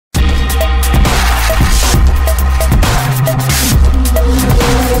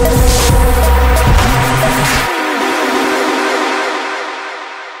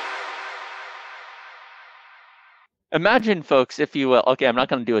Imagine, folks, if you will. Okay, I'm not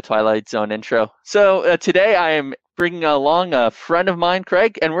going to do a Twilight Zone intro. So today I am bringing along a friend of mine,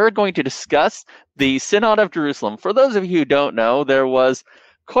 Craig, and we're going to discuss the Synod of Jerusalem. For those of you who don't know, there was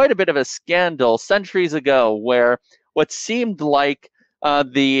quite a bit of a scandal centuries ago where what seemed like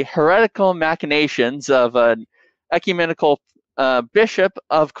the heretical machinations of an ecumenical bishop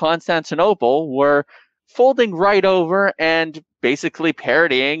of Constantinople were folding right over and basically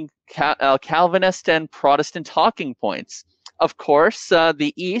parodying Calvinist and Protestant talking points. Of course,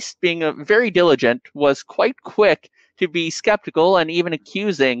 the East, being very diligent, was quite quick to be skeptical and even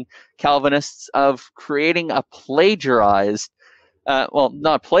accusing Calvinists of creating a plagiarized, well,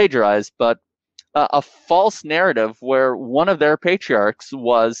 not plagiarized, but a false narrative where one of their patriarchs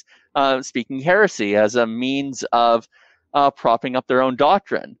was speaking heresy as a means of propping up their own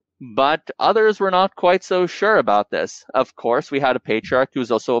doctrine. But others were not quite so sure about this. Of course, we had a patriarch who was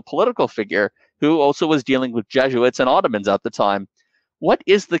also a political figure who also was dealing with Jesuits and Ottomans at the time. What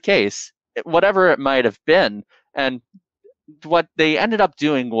is the case? Whatever it might have been, and what they ended up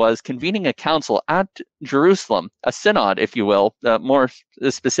doing was convening a council at Jerusalem, a synod, if you will, more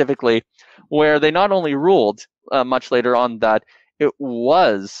specifically, where they not only ruled much later on that it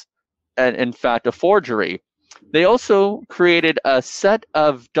was, in fact, a forgery. They also created a set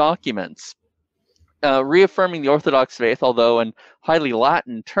of documents reaffirming the Orthodox faith, although in highly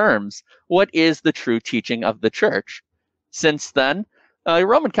Latin terms, what is the true teaching of the Church. Since then,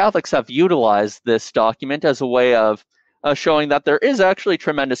 Roman Catholics have utilized this document as a way of showing that there is actually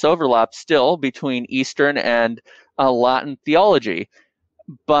tremendous overlap still between Eastern and Latin theology.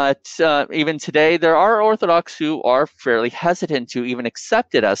 But even today, there are Orthodox who are fairly hesitant to even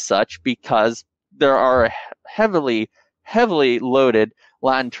accept it as such because there are heavily loaded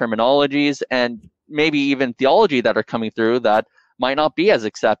Latin terminologies and maybe even theology that are coming through that might not be as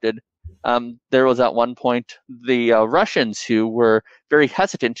accepted. There was at one point the Russians who were very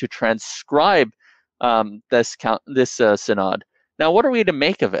hesitant to transcribe this synod. Now, what are we to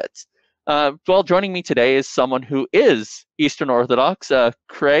make of it? Well, joining me today is someone who is Eastern Orthodox,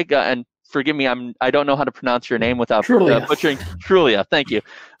 Craig, and forgive me, I don't know how to pronounce your name without butchering. Truglia, thank you.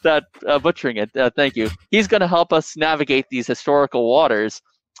 Butchering it, thank you. He's going to help us navigate these historical waters.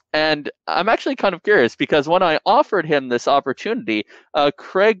 And I'm actually kind of curious because when I offered him this opportunity,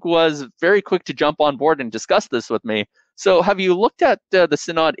 Craig was very quick to jump on board and discuss this with me. So have you looked at the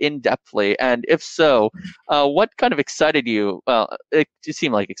Synod in-depthly? And if so, what kind of excited you? It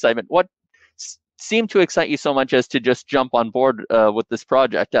seemed like excitement. What seemed to excite you so much as to just jump on board with this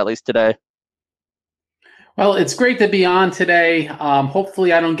project, at least today? Well, it's great to be on today.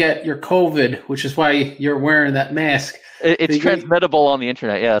 Hopefully I don't get your COVID, which is why you're wearing that mask. It's transmittable on the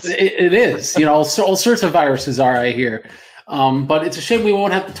internet, yes. It is. You know, all sorts of viruses are, I hear. But it's a shame we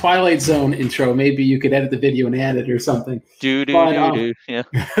won't have the Twilight Zone intro. Maybe you could edit the video and add it or something. Yeah.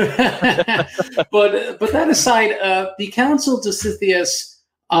 But that aside, the Council of Dositheus,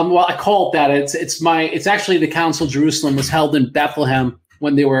 well, I call it that. It's actually the Council of Jerusalem was held in Bethlehem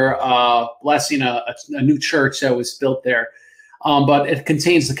when they were blessing a new church that was built there. But it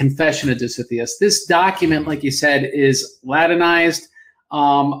contains the Confession of Dosithesus. This document, like you said, is Latinized.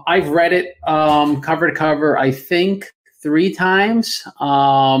 I've read it cover to cover, I think, 3 times.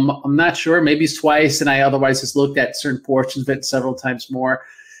 I'm not sure, maybe it's twice, and I otherwise just looked at certain portions of it several times more.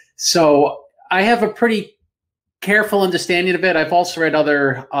 So I have a pretty careful understanding of it. I've also read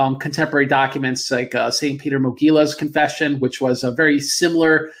other contemporary documents like St. Peter Mogila's Confession, which was a very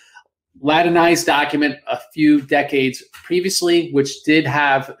similar Latinized document a few decades previously, which did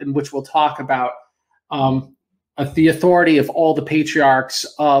have, and which we'll talk about, the authority of all the patriarchs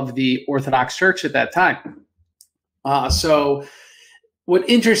of the Orthodox Church at that time. So what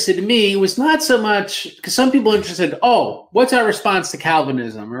interested me was not so much, because some people are interested, oh, what's our response to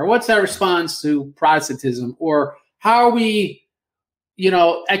Calvinism? Or what's our response to Protestantism? Or how are we,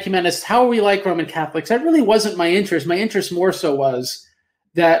 ecumenists, how are we like Roman Catholics? That really wasn't my interest. My interest more so was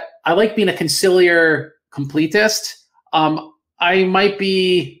that I like being a conciliar completist. I might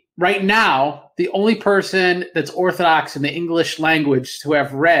be, right now, the only person that's Orthodox in the English language to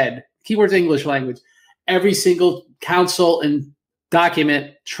have read, keywords English language, every single council and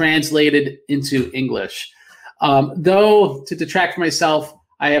document translated into English. Though, to detract from myself,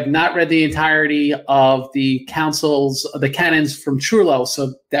 I have not read the entirety of the councils, the canons from Trullo,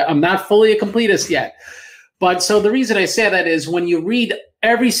 so that I'm not fully a completist yet. But so the reason I say that is when you read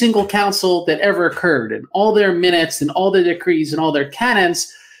every single council that ever occurred and all their minutes and all their decrees and all their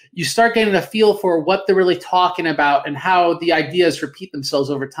canons, you start getting a feel for what they're really talking about and how the ideas repeat themselves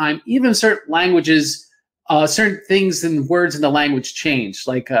over time. Even certain languages, certain things and words in the language change.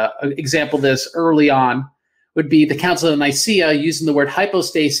 Like example, this early on would be the Council of Nicaea, using the word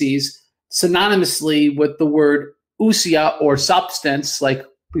hypostases synonymously with the word ousia, or substance, like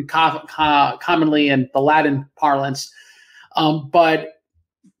commonly in the Latin parlance. But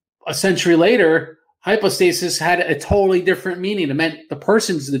a century later, hypostasis had a totally different meaning. It meant the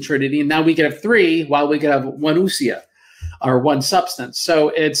persons of the Trinity, and now we could have three, while we could have one ousia, or one substance. So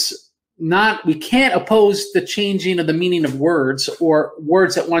it's not, we can't oppose the changing of the meaning of words, or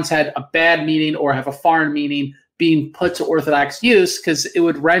words that once had a bad meaning or have a foreign meaning being put to Orthodox use, because it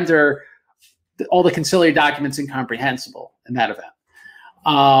would render all the conciliary documents incomprehensible in that event.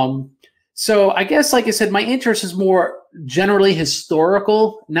 So I guess, like I said, my interest is more generally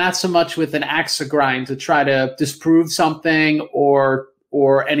historical, not so much with an axe to grind to try to disprove something or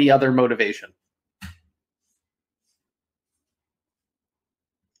any other motivation.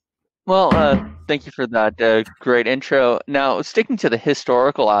 Well, thank you for that great intro. Now, sticking to the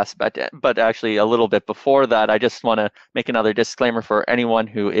historical aspect, but actually a little bit before that, I just want to make another disclaimer for anyone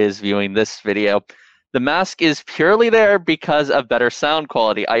who is viewing this video. The mask is purely there because of better sound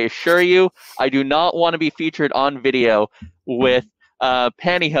quality. I assure you, I do not want to be featured on video with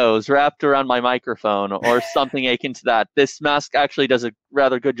pantyhose wrapped around my microphone or something akin to that. This mask actually does a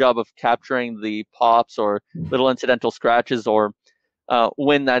rather good job of capturing the pops or little incidental scratches or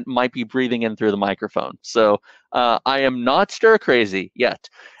wind that might be breathing in through the microphone. So I am not stir crazy yet.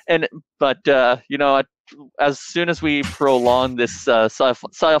 But you know, as soon as we prolong this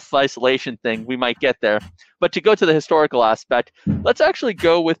self-isolation thing, we might get there. But to go to the historical aspect, let's actually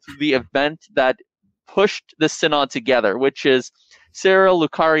go with the event that pushed the synod together, which is Cyril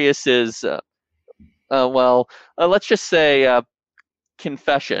Lucarius's, let's just say,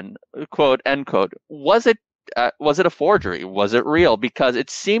 confession, quote, end quote. Was it a forgery? Was it real? Because it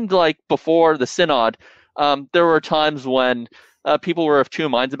seemed like before the synod, there were times when people were of two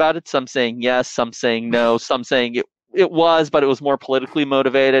minds about it. Some saying yes, some saying no, some saying it was, but it was more politically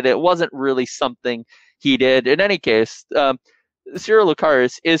motivated. It wasn't really something he did. In any case, Cyril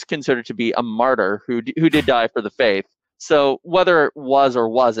Lucaris is considered to be a martyr who did die for the faith. So whether it was or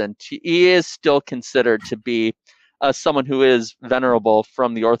wasn't, he is still considered to be someone who is venerable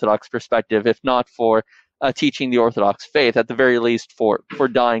from the Orthodox perspective, if not for teaching the Orthodox faith, at the very least for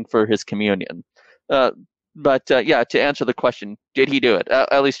dying for his communion. But yeah, to answer the question, did he do it,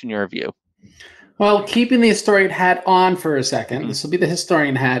 at least in your view? Well, keeping the historian hat on for a second, this will be the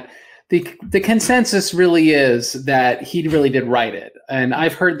historian hat. The consensus really is that he really did write it. And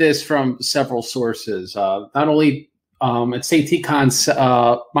I've heard this from several sources, not only at St. Tikhon's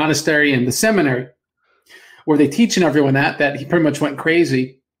monastery and the seminary, where they teach everyone that he pretty much went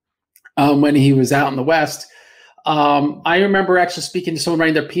crazy when he was out in the West. I remember actually speaking to someone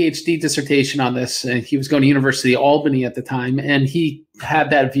writing their PhD dissertation on this, and he was going to University of Albany at the time, and he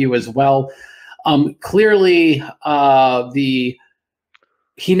had that view as well. Clearly,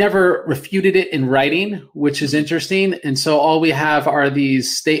 he never refuted it in writing, which is interesting. And so all we have are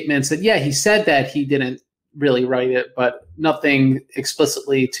these statements that, yeah, he said that he didn't really write it, but nothing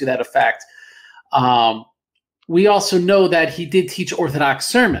explicitly to that effect. We also know that he did teach Orthodox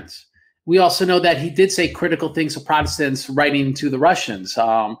sermons. We also know that he did say critical things of Protestants writing to the Russians.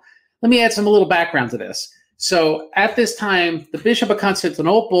 Let me add a little background to this. So at this time, the Bishop of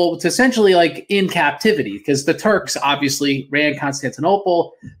Constantinople was essentially like in captivity because the Turks obviously ran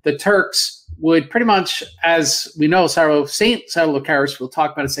Constantinople. The Turks would pretty much, as we know, Saint Cyril Lucaris, we'll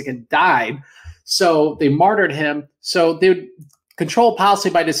talk about in a second, died. So they martyred him. So they would control policy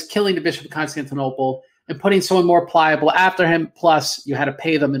by just killing the Bishop of Constantinople and putting someone more pliable after him, plus you had to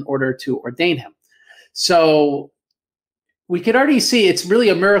pay them in order to ordain him. So we could already see it's really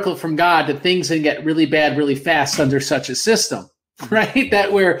a miracle from God that things can get really bad really fast under such a system, right?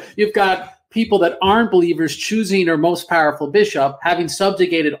 That where you've got people that aren't believers choosing their most powerful bishop, having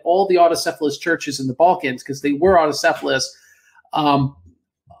subjugated all the autocephalous churches in the Balkans, because they were autocephalous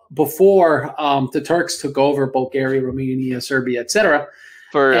before the Turks took over Bulgaria, Romania, Serbia, etc.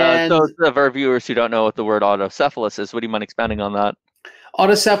 For those of our viewers who don't know what the word autocephalous is, would you mind expounding on that?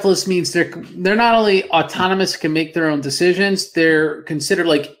 Autocephalous means they're not only autonomous, can make their own decisions, they're considered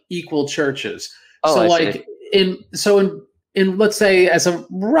like equal churches. Oh, so I like see. in let's say as a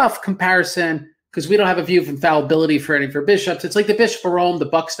rough comparison, because we don't have a view of infallibility for any of our bishops, it's like the Bishop of Rome, the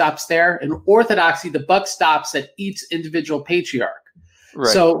buck stops there. In Orthodoxy, the buck stops at each individual patriarch. Right.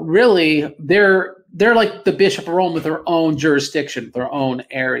 So really, they're like the Bishop of Rome with their own jurisdiction, their own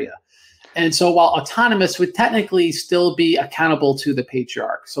area. And so while autonomous would technically still be accountable to the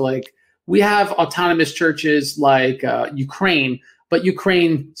patriarch. So like we have autonomous churches like Ukraine, but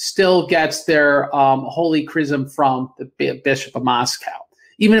Ukraine still gets their holy chrism from the Bishop of Moscow,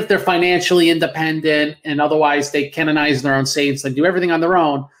 even if they're financially independent and otherwise they canonize their own saints and do everything on their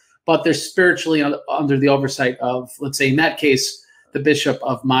own, but they're spiritually under the oversight of, let's say in that case, the Bishop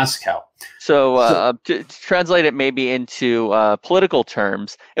of Moscow. So to translate it maybe into political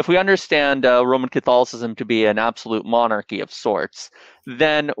terms, if we understand Roman Catholicism to be an absolute monarchy of sorts,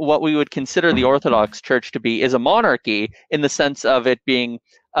 then what we would consider the Orthodox Church to be is a monarchy in the sense of it being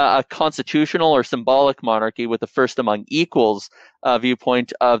a constitutional or symbolic monarchy with the first among equals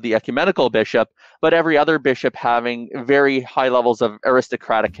viewpoint of the ecumenical bishop, but every other bishop having very high levels of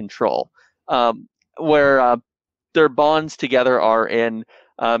aristocratic control, where their bonds together are in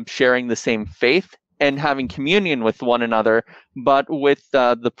sharing the same faith and having communion with one another, but with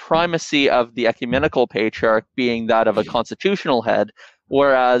the primacy of the ecumenical patriarch being that of a constitutional head,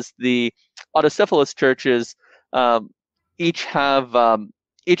 whereas the autocephalous churches each have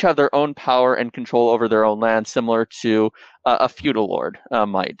their own power and control over their own land, similar to a feudal lord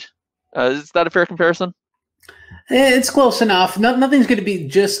might. Is that a fair comparison? It's close enough. Nothing's going to be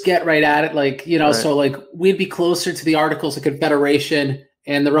just get right at it. Like, right. So like we'd be closer to the Articles of Confederation,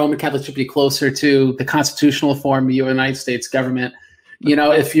 and the Roman Catholics would be closer to the constitutional form of the United States government.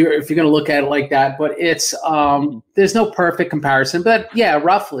 If you're going to look at it like that, but it's there's no perfect comparison, but yeah,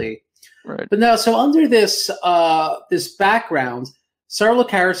 roughly. Right. But no, so under this this background, Cyril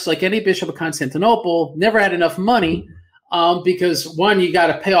Lucaris, like any bishop of Constantinople, never had enough money because one, you got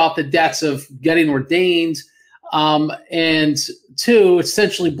to pay off the debts of getting ordained. And two,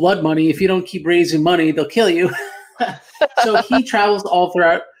 essentially blood money. If you don't keep raising money, they'll kill you. So he travels all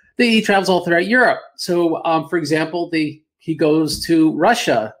throughout Europe. So, for example, he goes to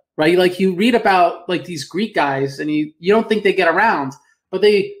Russia, right? Like you read about like these Greek guys, and you don't think they get around, but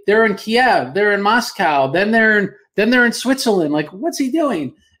they're in Kiev, they're in Moscow, then they're in Switzerland. Like, what's he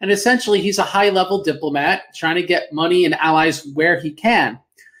doing? And essentially, he's a high-level diplomat trying to get money and allies where he can.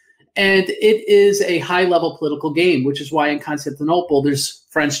 And it is a high-level political game, which is why in Constantinople there's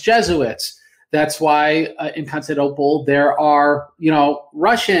French Jesuits. That's why in Constantinople there are,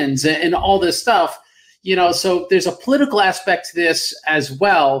 Russians and all this stuff. So there's a political aspect to this as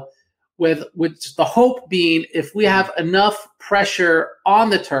well, with the hope being if we have enough pressure on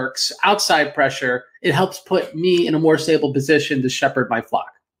the Turks, outside pressure, it helps put me in a more stable position to shepherd my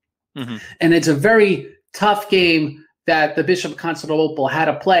flock. Mm-hmm. And it's a very tough game that the Bishop of Constantinople had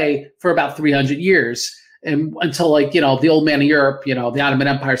to play for about 300 years, and until the old man of Europe, the Ottoman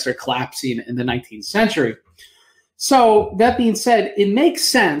Empire started collapsing in the 19th century. So that being said, it makes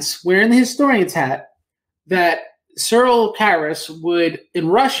sense, wearing the historian's hat, that Cyril Lucaris would in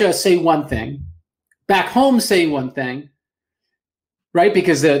Russia say one thing, back home say one thing, right?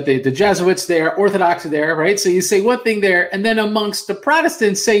 Because the Jesuits there, Orthodox are there, right? So you say one thing there, and then amongst the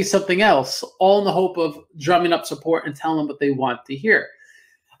Protestants say something else, all in the hope of drumming up support and telling them what they want to hear.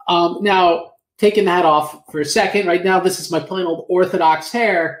 Now, taking that off for a second, right now, this is my plain old Orthodox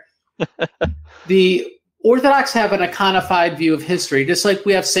hair. The Orthodox have an iconified view of history, just like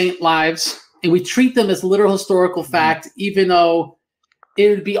we have saint lives, and we treat them as literal historical fact, even though it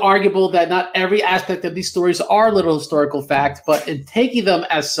would be arguable that not every aspect of these stories are literal historical fact, but in taking them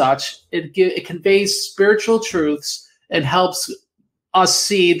as such, it conveys spiritual truths and helps us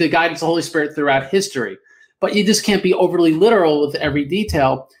see the guidance of the Holy Spirit throughout history. But you just can't be overly literal with every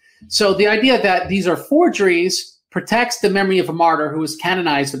detail. So the idea that these are forgeries protects the memory of a martyr who was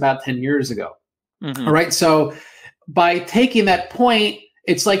canonized about 10 years ago. Mm-hmm. All right. So by taking that point,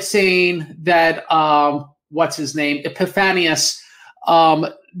 it's like saying that, what's his name? Epiphanius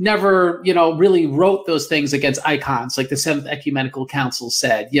never, really wrote those things against icons, like the Seventh Ecumenical Council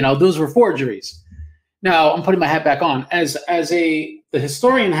said. Those were forgeries. Now, I'm putting my hat back on. As the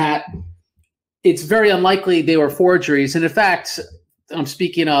historian hat, it's very unlikely they were forgeries. And in fact, I'm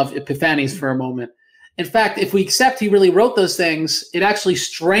speaking of Epiphanius for a moment. In fact, if we accept he really wrote those things, it actually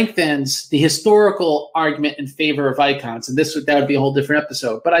strengthens the historical argument in favor of icons. And that would be a whole different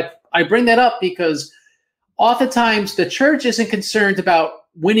episode. But I bring that up because oftentimes the church isn't concerned about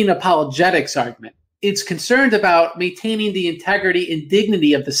winning apologetics argument. It's concerned about maintaining the integrity and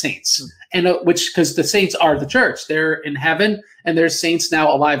dignity of the saints, and because the saints are the church. They're in heaven, and there's saints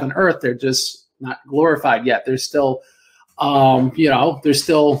now alive on earth. They're just not glorified yet. They're still, they're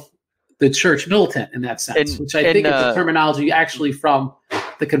still the church militant in that sense, which I think is the terminology actually from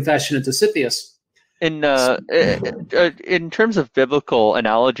the Confession of Dositheus. In terms of biblical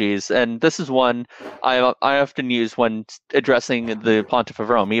analogies, and this is one I often use when addressing the Pontiff of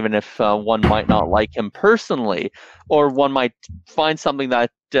Rome, even if one might not like him personally, or one might find something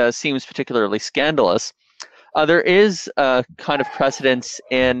that seems particularly scandalous. There is a kind of precedence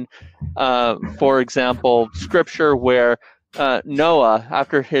in, for example, Scripture where Noah,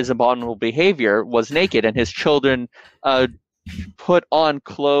 after his abominable behavior, was naked, and his children put on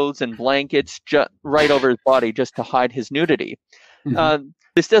clothes and blankets right over his body just to hide his nudity.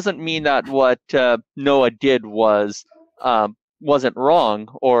 This doesn't mean that what Noah did wasn't wrong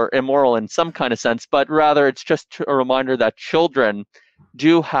or immoral in some kind of sense, but rather it's just a reminder that children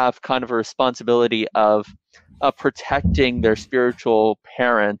do have kind of a responsibility of protecting their spiritual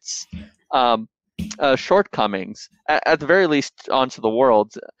parents' shortcomings, at the very least, onto the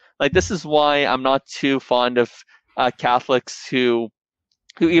world. Like, this is why I'm not too fond of Catholics who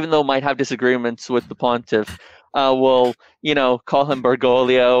even though might have disagreements with the pontiff, will, call him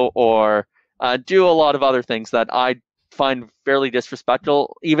Bergoglio or do a lot of other things that I find fairly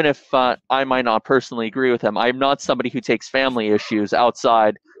disrespectful, even if I might not personally agree with him. I'm not somebody who takes family issues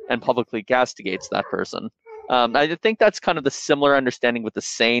outside and publicly castigates that person. I think that's kind of the similar understanding with the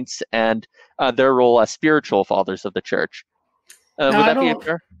saints and their role as spiritual fathers of the church. Would that be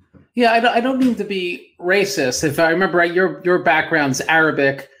fair? Yeah, I don't mean to be racist. If I remember right, your background's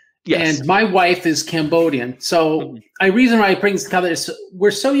Arabic, yes, and my wife is Cambodian. So reason why I bring this together is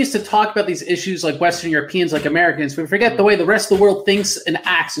we're so used to talk about these issues like Western Europeans, like Americans, we forget the way the rest of the world thinks and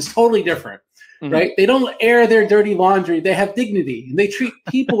acts is totally different, right? They don't air their dirty laundry. They have dignity, and they treat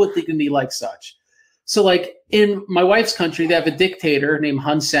people with dignity like such. So like in my wife's country, they have a dictator named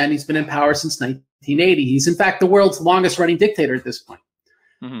Hun Sen. He's been in power since 1980. He's in fact the world's longest running dictator at this point.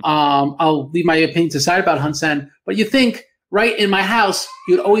 I'll leave my opinions aside about Hun Sen, but you think, right, in my house,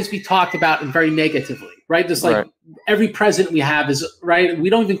 you'd always be talked about and very negatively, right? Just like every president we have is, right,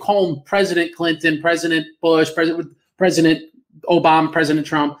 we don't even call him President Clinton, President Bush, President Obama, President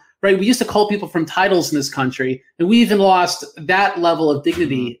Trump, right? We used to call people from titles in this country, and we even lost that level of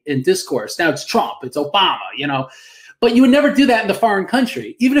dignity in discourse. Now it's Trump, it's Obama, but you would never do that in the foreign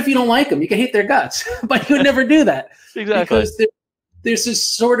country. Even if you don't like them, you can hate their guts, but you would never do that. Exactly. Because there's this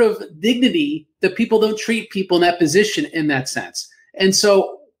sort of dignity that people don't treat people in that position in that sense. And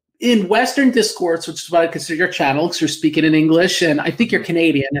so in Western discourse, which is what I consider your channel, because you're speaking in English, and I think you're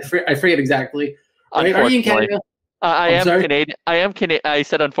Canadian. I forget exactly. Right? Are you in Canada? I am Canadian. I am Canadian. I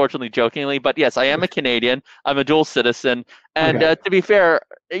said unfortunately jokingly, but yes, I am a Canadian. I'm a dual citizen. And to be fair,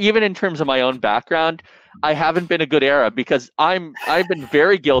 even in terms of my own background, I haven't been a good era because I've been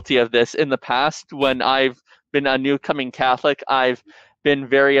very guilty of this in the past when I've been a newcoming Catholic. I've been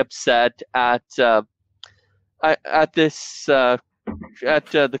very upset at Pope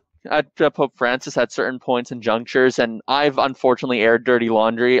Francis at certain points and junctures, and I've unfortunately aired dirty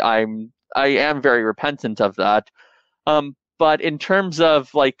laundry. I am very repentant of that. But in terms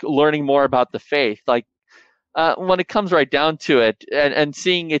of like learning more about the faith, like when it comes right down to it, and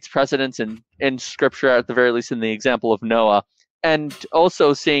seeing its precedence in Scripture, at the very least in the example of Noah, and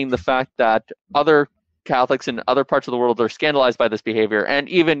also seeing the fact that other Catholics in other parts of the world are scandalized by this behavior, and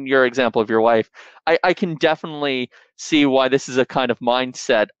even your example of your wife, I can definitely see why this is a kind of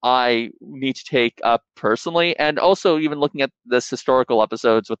mindset I need to take up personally, and also even looking at this historical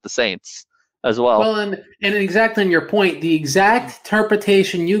episodes with the saints as well. Well, and exactly on your point, the exact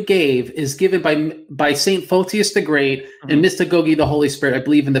interpretation you gave is given by Saint Photius the Great and Mystagogy the Holy Spirit, I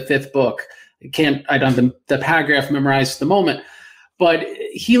believe in the 5th book. I don't have the paragraph memorized at the moment. But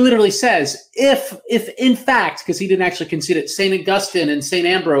he literally says, if in fact, because he didn't actually concede it, St. Augustine and St.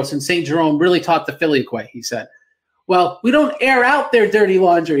 Ambrose and St. Jerome really taught the filioque, he said. Well, we don't air out their dirty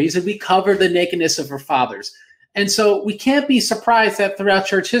laundry. He said, we cover the nakedness of our fathers. And so we can't be surprised that throughout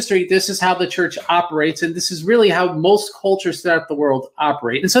church history, this is how the church operates. And this is really how most cultures throughout the world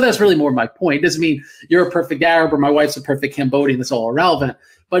operate. And so that's really more my point. It doesn't mean you're a perfect Arab or my wife's a perfect Cambodian. That's all irrelevant.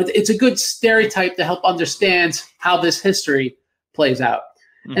 But it's a good stereotype to help understand how this history plays out.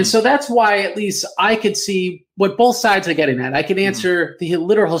 And so that's why at least I could see what both sides are getting at. I can answer the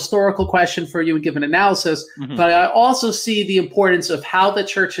literal historical question for you and give an analysis, but I also see the importance of how the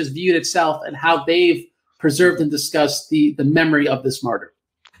church has viewed itself and how they've preserved and discussed the memory of this martyr.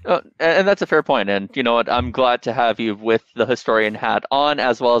 And that's a fair point. And you know what? I'm glad to have you with the historian hat on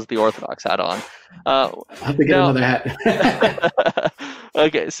as well as the Orthodox hat on. I'll have to get another hat.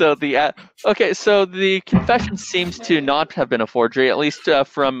 Okay, so the confession seems to not have been a forgery, at least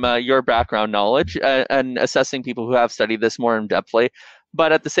from your background knowledge and assessing people who have studied this more in depthly.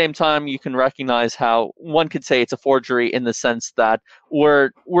 But at the same time, you can recognize how one could say it's a forgery in the sense that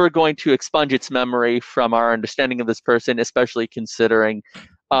we're going to expunge its memory from our understanding of this person, especially considering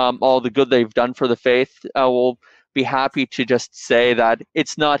all the good they've done for the faith. We'll be happy to just say that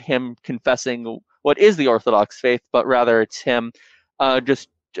it's not him confessing what is the Orthodox faith, but rather it's him just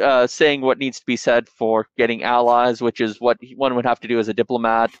saying what needs to be said for getting allies, which is what one would have to do as a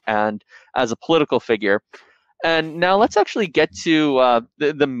diplomat and as a political figure. And now let's actually get to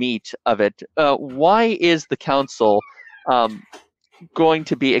the meat of it. Why is the council going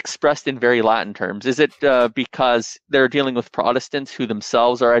to be expressed in very Latin terms? Is it because they're dealing with Protestants who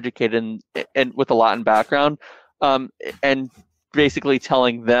themselves are educated and with a Latin background, and basically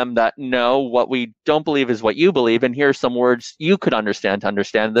telling them that no, what we don't believe is what you believe, and here are some words you could understand to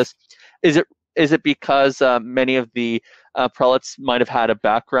understand this? Is it because many of the prelates might have had a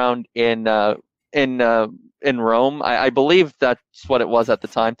background in Rome? I believe that's what it was at the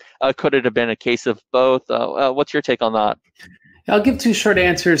time. Could it have been a case of both? What's your take on that? I'll give two short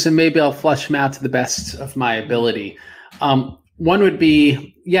answers, and maybe I'll flesh them out to the best of my ability. One would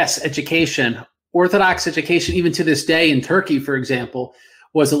be, yes, education. Orthodox education, even to this day in Turkey, for example,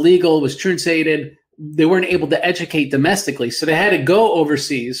 was illegal, was truncated. They weren't able to educate domestically, so they had to go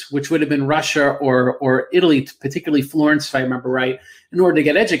overseas, which would have been Russia or Italy, particularly Florence, if I remember right, in order to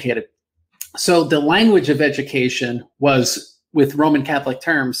get educated. So the language of education was with Roman Catholic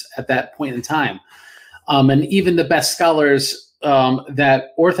terms at that point in time. And even the best scholars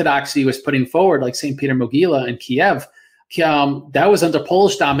that Orthodoxy was putting forward, like St. Peter Mogila in Kiev, that was under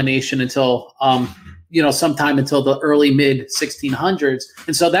Polish domination until, sometime until the early mid-1600s.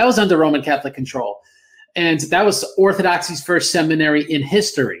 And so that was under Roman Catholic control. And that was Orthodoxy's first seminary in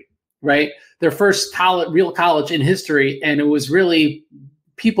history, right? Their first real college in history. And it was really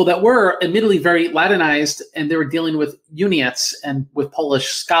people that were admittedly very Latinized, and they were dealing with uniates and with Polish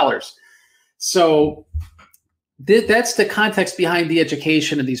scholars. So that's the context behind the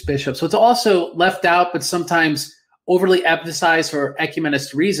education of these bishops. So it's also left out, but sometimes overly emphasized for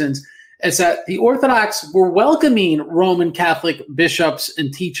ecumenist reasons, is that the Orthodox were welcoming Roman Catholic bishops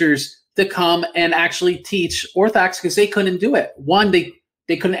and teachers to come and actually teach Orthodox because they couldn't do it. One, they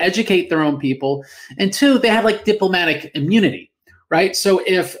couldn't educate their own people. And two, they had like diplomatic immunity, right? So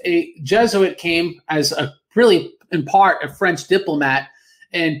if a Jesuit came as really in part a French diplomat,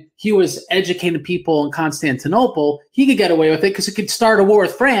 and he was educating people in Constantinople, he could get away with it because he could start a war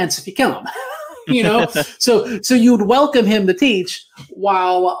with France if you kill him. So you would welcome him to teach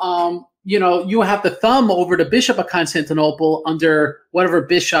while you have the thumb over the Bishop of Constantinople under whatever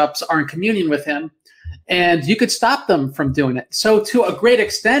bishops are in communion with him, and you could stop them from doing it. So to a great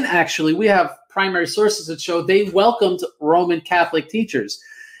extent, actually, we have primary sources that show they welcomed Roman Catholic teachers.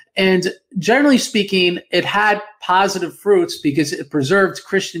 And generally speaking, it had positive fruits because it preserved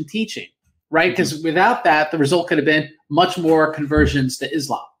Christian teaching, right? Because without that, the result could have been much more conversions to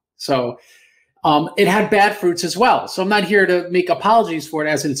Islam. So it had bad fruits as well. So I'm not here to make apologies for it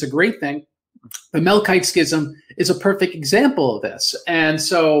as it's a great thing. The Melkite Schism is a perfect example of this. And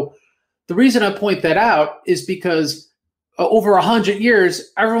so the reason I point that out is because over 100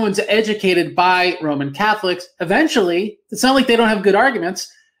 years, everyone's educated by Roman Catholics. Eventually, it's not like they don't have good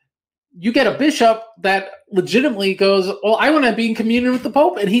arguments. You get a bishop that legitimately goes, well, I want to be in communion with the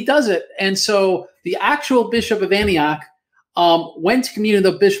Pope, and he does it. And so the actual Bishop of Antioch went to communion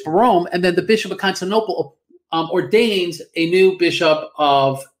with the Bishop of Rome, and then the Bishop of Constantinople ordained a new Bishop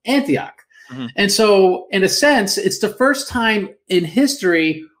of Antioch. Mm-hmm. And so, in a sense, it's the first time in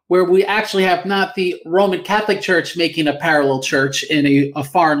history where we actually have not the Roman Catholic Church making a parallel church in a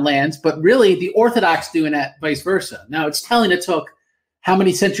foreign land, but really the Orthodox doing that vice versa. Now, it's telling it took how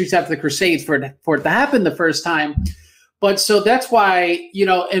many centuries after the Crusades for it to happen the first time. But so that's why, in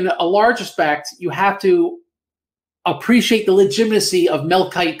a large respect, you have to appreciate the legitimacy of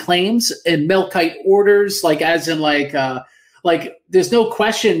Melkite claims and Melkite orders, there's no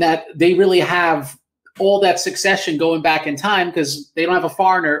question that they really have all that succession going back in time because they don't have a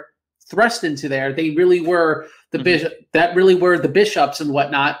foreigner thrust into there. They really were the bishops and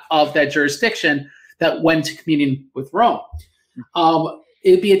whatnot of that jurisdiction that went to communion with Rome.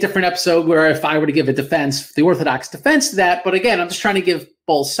 It'd be a different episode where if I were to give a defense, the Orthodox defense to that. But again, I'm just trying to give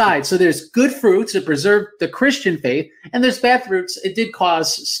both sides. So there's good fruits. It preserved the Christian faith. And there's bad fruits. It did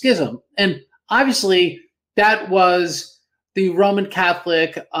cause schism. And obviously, that was the Roman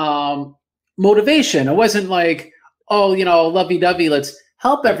Catholic motivation. It wasn't like, lovey-dovey, let's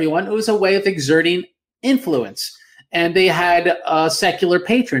help everyone. It was a way of exerting influence. And they had secular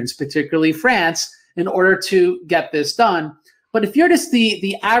patrons, particularly France, in order to get this done. But if you're just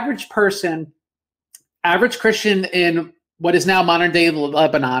the average person, average Christian in what is now modern-day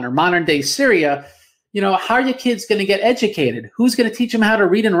Lebanon or modern-day Syria, how are your kids going to get educated? Who's going to teach them how to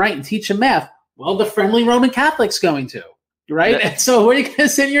read and write and teach them math? Well, the friendly Roman Catholic's going to, right? Yeah. And so where are you going to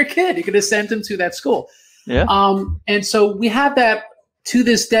send your kid? You're going to send them to that school. Yeah. And so we have that to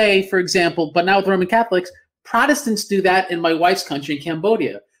this day, for example, but now with Roman Catholics, Protestants do that in my wife's country, in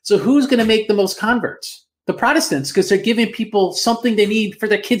Cambodia. So who's going to make the most converts? The Protestants, because they're giving people something they need for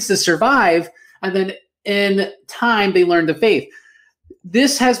their kids to survive. And then in time, they learn the faith.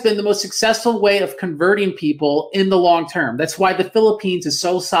 This has been the most successful way of converting people in the long term. That's why the Philippines is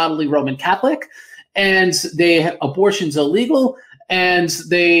so solidly Roman Catholic, and abortion's illegal, and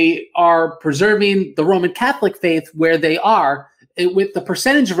they are preserving the Roman Catholic faith where they are, with the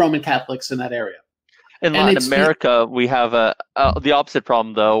percentage of Roman Catholics in that area. In Latin America, we have the opposite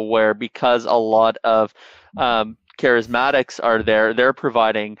problem, though, where because a lot of charismatics are there, they're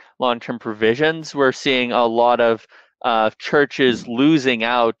providing long-term provisions. We're seeing a lot of churches losing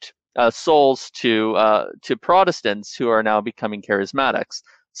out souls to Protestants who are now becoming charismatics.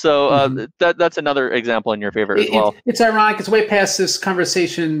 So that's another example in your favor as well. It's ironic. It's way past this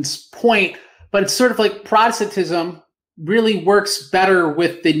conversation's point, but it's sort of like Protestantism really works better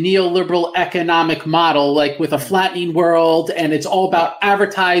with the neoliberal economic model, like with a flattening world, and it's all about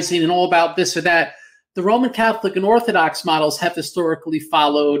advertising and all about this or that. The Roman Catholic and Orthodox models have historically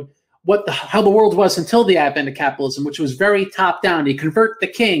followed how the world was until the advent of capitalism, which was very top-down. You convert the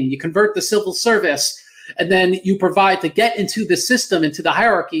king, you convert the civil service, and then you provide to get into the system, into the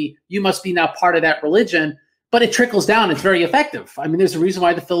hierarchy. You must be now part of that religion, but it trickles down. It's very effective. I mean, there's a reason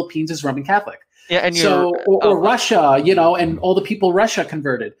why the Philippines is Roman Catholic. Yeah, and or Russia, and all the people Russia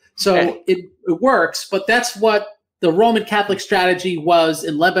converted. So it works, but that's what the Roman Catholic strategy was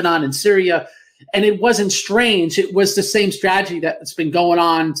in Lebanon and Syria. And it wasn't strange. It was the same strategy that's been going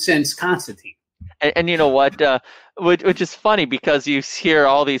on since Constantine. And you know what? Which is funny because you hear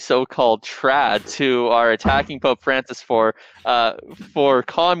all these so-called trads who are attacking Pope Francis for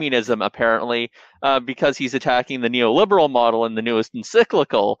communism, apparently, because he's attacking the neoliberal model in the newest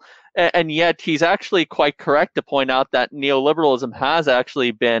encyclical. And yet he's actually quite correct to point out that neoliberalism has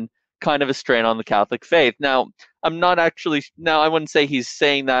actually been kind of a strain on the Catholic faith. Now, I wouldn't say he's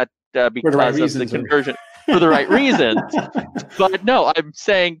saying that because of the conversion for the right reasons. But no, I'm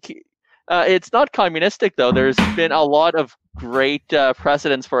saying it's not communistic, though. There's been a lot of great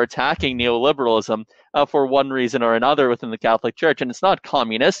precedents for attacking neoliberalism for one reason or another within the Catholic Church. And it's not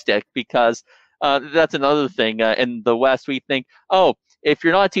communistic because that's another thing. In the West, we think, if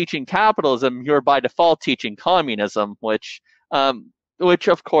you're not teaching capitalism, you're by default teaching communism, which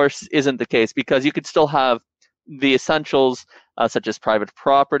of course isn't the case, because you could still have the essentials such as private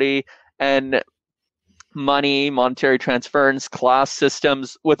property and money, monetary transference, class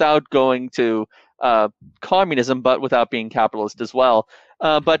systems without going to communism, but without being capitalist as well.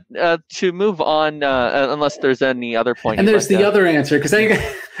 But to move on, unless there's any other point. And there's the other answer, because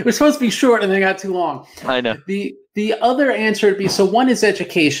it was supposed to be short and they got too long. I know. The other answer would be, so one is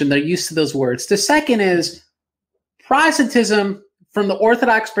education. They're used to those words. The second is Protestantism from the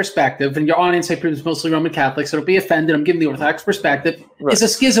Orthodox perspective, and your audience, I presume, is mostly Roman Catholics, so don't be offended. I'm giving the Orthodox perspective, is a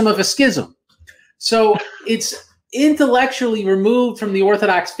schism of a schism. So it's intellectually removed from the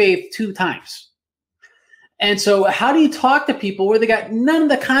Orthodox faith 2 times. And so how do you talk to people where they got none of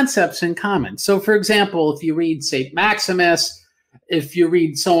the concepts in common? So, for example, if you read St. Maximus, if you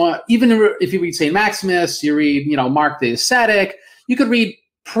read if you read St. Maximus, you read, Mark the Ascetic, you could read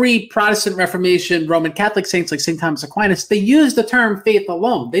pre-Protestant Reformation Roman Catholic saints like St. Thomas Aquinas. They use the term faith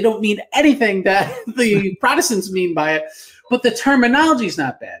alone. They don't mean anything that the Protestants mean by it, but the terminology is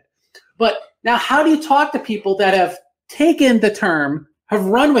not bad. But now how do you talk to people that have taken the term, have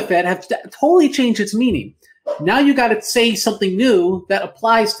run with it, have totally changed its meaning? Now you got to say something new that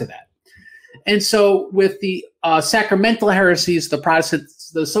applies to that. And so with the sacramental heresies, the Protestants,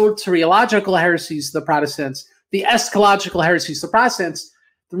 the soteriological heresies, the Protestants, the eschatological heresies, the Protestants,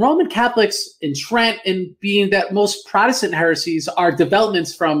 the Roman Catholics in Trent, in being that most Protestant heresies are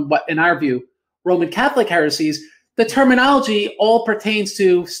developments from what, in our view, Roman Catholic heresies, the terminology all pertains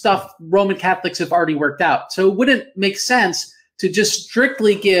to stuff Roman Catholics have already worked out. So it wouldn't make sense to just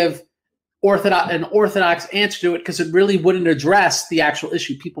strictly give an Orthodox answer to it, because it really wouldn't address the actual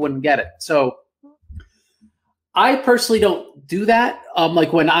issue. People wouldn't get it. So I personally don't do that.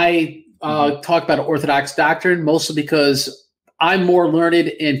 Like when I talk about Orthodox doctrine, mostly because I'm more learned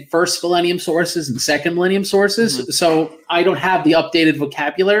in first millennium sources and second millennium sources. So I don't have the updated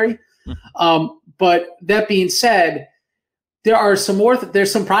vocabulary. But that being said, there's some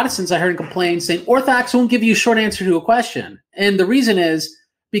Protestants I heard complain saying Orthodox won't give you a short answer to a question. And the reason is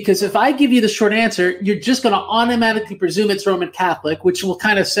because if I give you the short answer, you're just going to automatically presume it's Roman Catholic, which will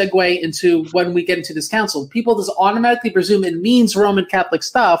kind of segue into when we get into this council. People just automatically presume it means Roman Catholic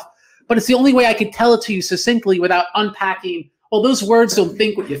stuff, but it's the only way I can tell it to you succinctly without unpacking, well, those words don't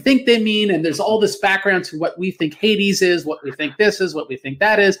think what you think they mean, and there's all this background to what we think Hades is, what we think this is, what we think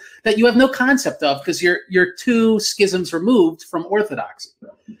that is, that you have no concept of because you're 2 schisms removed from Orthodoxy.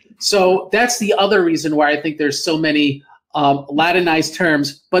 So that's the other reason why I think there's so many Latinized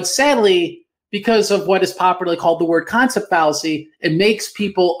terms. But sadly, because of what is popularly called the word concept fallacy, it makes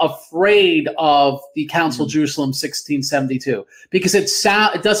people afraid of the Council of Jerusalem 1672 because it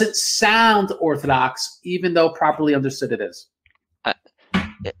doesn't sound Orthodox, even though properly understood it is.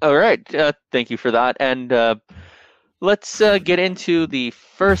 All right. Thank you for that. And let's get into the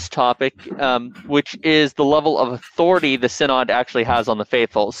first topic, which is the level of authority the Synod actually has on the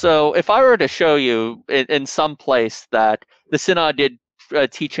faithful. So if I were to show you in some place that the Synod did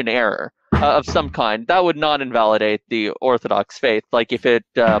teach an error of some kind, that would not invalidate the Orthodox faith. Like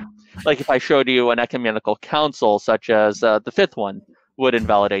if I showed you an ecumenical council, such as the fifth one, would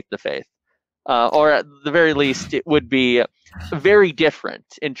invalidate the faith. Or at the very least, it would be very different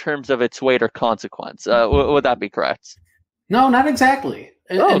in terms of its weight or consequence. Would that be correct? No, not exactly.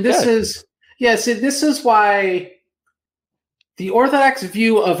 And this is why the Orthodox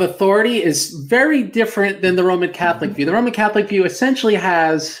view of authority is very different than the Roman Catholic view. The Roman Catholic view essentially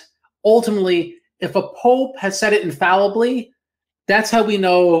has, ultimately, if a pope has said it infallibly, that's how we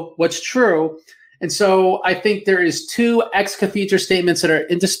know what's true. And so I think there is two ex cathedra statements that are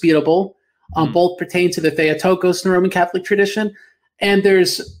indisputable. Both pertain to the Theotokos in the Roman Catholic tradition. And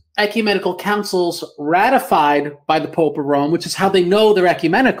there's ecumenical councils ratified by the Pope of Rome, which is how they know they're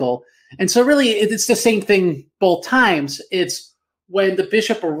ecumenical. And so really, it's the same thing both times. It's when the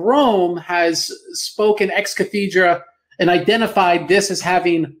Bishop of Rome has spoken ex cathedra and identified this as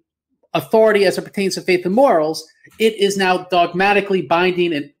having authority as it pertains to faith and morals, it is now dogmatically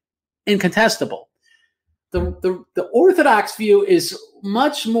binding and incontestable. The Orthodox view is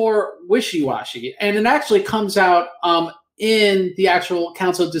much more wishy-washy, and it actually comes out in the actual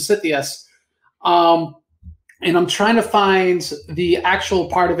Council of Dositheus. And I'm trying to find the actual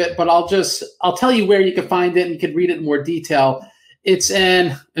part of it, but I'll tell you where you can find it and you can read it in more detail. It's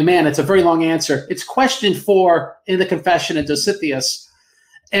in, man, it's a very long answer. It's question 4 in the Confession of Dositheus.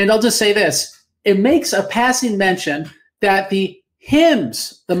 And I'll just say this. It makes a passing mention that the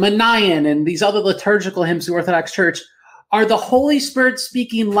hymns, the Manian and these other liturgical hymns in the Orthodox Church are the Holy Spirit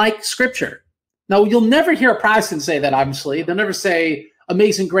speaking like Scripture. Now, you'll never hear a Protestant say that, obviously. They'll never say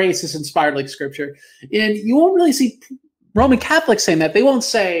Amazing Grace is inspired like Scripture. And you won't really see Roman Catholics saying that. They won't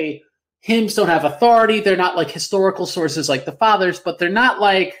say hymns don't have authority. They're not like historical sources like the Fathers, but they're not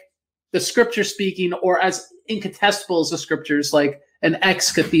like the Scripture speaking or as incontestable as the Scriptures like an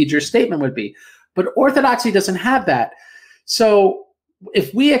ex cathedra statement would be. But Orthodoxy doesn't have that. So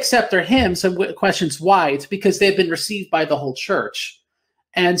if we accept their hymns, and the question is why, it's because they've been received by the whole church.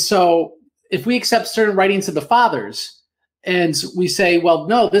 And so if we accept certain writings of the Fathers and we say, well,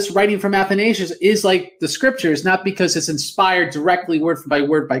 no, this writing from Athanasius is like the Scriptures, not because it's inspired directly word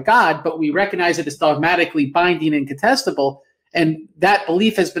by God, but we recognize it as dogmatically binding and contestable, and that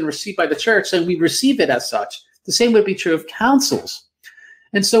belief has been received by the church, and we receive it as such. The same would be true of councils.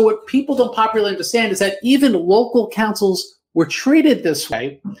 And so what people don't popularly understand is that even local councils were treated this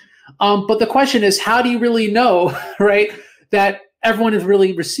way. But the question is, how do you really know, right, that everyone has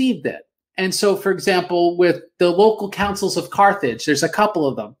really received it? And so, for example, with the local councils of Carthage, there's a couple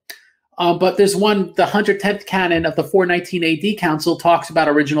of them. But there's one, the 110th canon of the 419 AD council talks about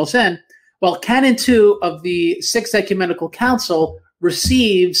original sin. Well, Canon 2 of the Sixth Ecumenical Council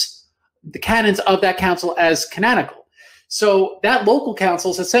receives the canons of that council as canonical. So that local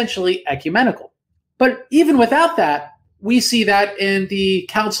council is essentially ecumenical. But even without that, we see that in the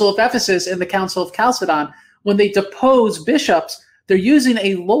Council of Ephesus and the Council of Chalcedon, when they depose bishops, they're using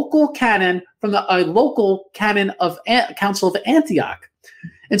a local canon from a local canon of Council of Antioch.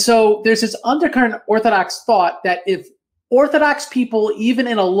 And so there's this undercurrent Orthodox thought that if Orthodox people, even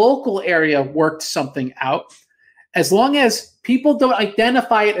in a local area, worked something out, as long as people don't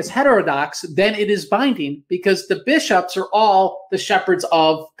identify it as heterodox, then it is binding because the bishops are all the shepherds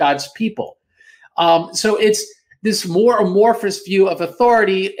of God's people. So it's this more amorphous view of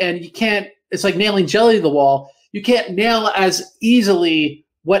authority, and you can't, it's like nailing jelly to the wall. You can't nail as easily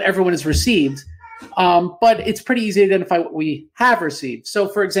what everyone has received, but it's pretty easy to identify what we have received. So,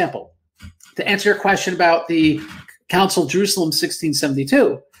 for example, to answer your question about the Council of Jerusalem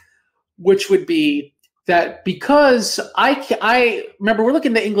 1672, which would be that because I remember we're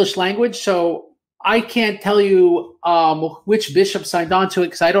looking at the English language, so I can't tell you which bishop signed on to it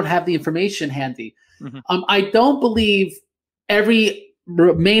because I don't have the information handy. Mm-hmm. I don't believe every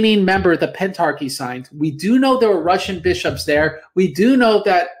remaining member of the Pentarchy signed. We do know there were Russian bishops there. We do know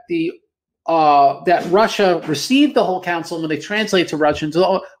that that Russia received the whole council when they translate to Russian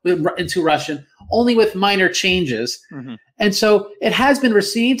into Russian, only with minor changes. Mm-hmm. And so it has been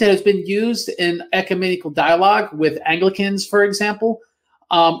received. It has been used in ecumenical dialogue with Anglicans, for example.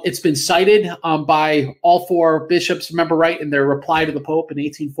 It's been cited by all four bishops, remember, right, in their reply to the Pope in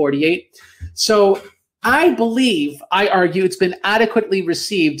 1848. So I argue it's been adequately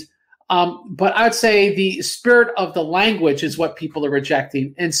received, but I would say the spirit of the language is what people are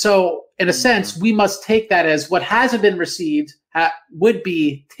rejecting. And so, in a sense, we must take that as what hasn't been received would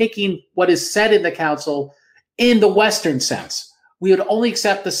be taking what is said in the council in the Western sense. We would only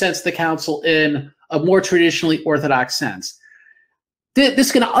accept the sense of the council in a more traditionally Orthodox sense.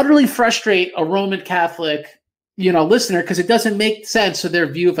 This can utterly frustrate a Roman Catholic, listener, because it doesn't make sense of their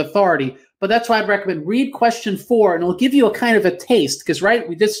view of authority. But that's why I'd recommend read question 4, and it'll give you a kind of a taste. Because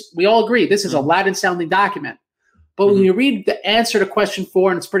we all agree this is a Latin-sounding document. But when you read the answer to question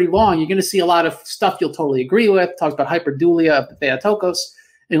 4, and it's pretty long, you're going to see a lot of stuff you'll totally agree with. It talks about hyperdulia of the Theotokos,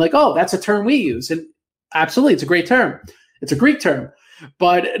 and you're like, oh, that's a term we use, and absolutely, it's a great term. It's a Greek term.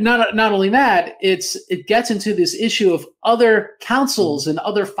 But not only that, it gets into this issue of other councils and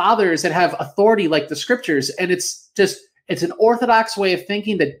other fathers that have authority like the scriptures, and it's an Orthodox way of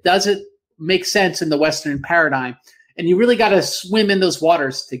thinking that doesn't make sense in the Western paradigm, and you really got to swim in those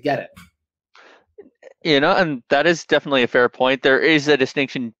waters to get it. And that is definitely a fair point. There is a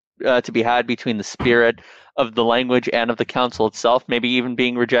distinction to be had between the spirit of the language and of the council itself, maybe even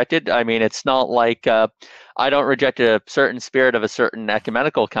being rejected. I mean, it's not like I don't reject a certain spirit of a certain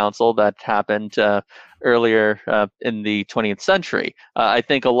ecumenical council that happened earlier in the 20th century. I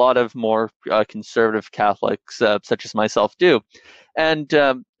think a lot of more conservative Catholics, such as myself, do. And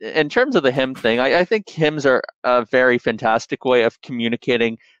in terms of the hymn thing, I think hymns are a very fantastic way of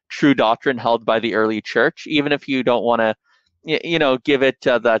communicating true doctrine held by the early church, even if you don't want to, give it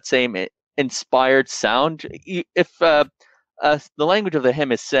that same inspired sound. If the language of the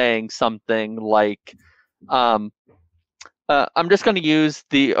hymn is saying something like, I'm just going to use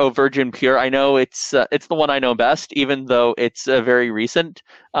the O Virgin Pure. I know it's the one I know best, even though it's very recent.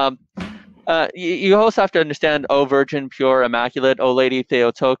 You also have to understand O Virgin Pure, Immaculate, O Lady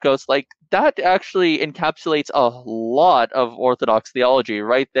Theotokos. Like, that actually encapsulates a lot of Orthodox theology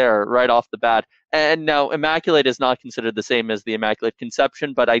right there, right off the bat. And now, Immaculate is not considered the same as the Immaculate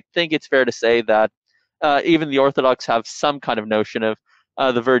Conception, but I think it's fair to say that even the Orthodox have some kind of notion of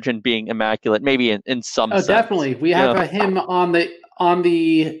the Virgin being immaculate, maybe in some sense. Definitely. We have a hymn in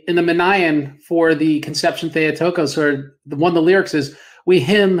the Manayan for the Conception Theotokos, or the lyrics is, we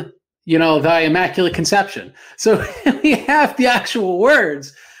hymn, thy Immaculate Conception. So we have the actual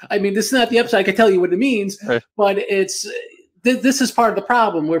words. I mean, this is not the episode I can tell you what it means, but this is part of the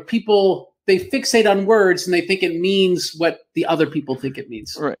problem where people, they fixate on words and they think it means what the other people think it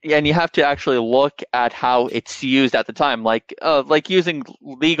means. Right. And you have to actually look at how it's used at the time, like using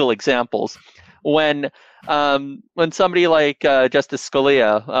legal examples. When somebody like Justice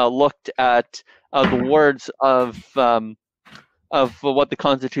Scalia looked at the words of what the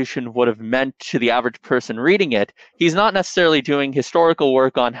Constitution would have meant to the average person reading it, he's not necessarily doing historical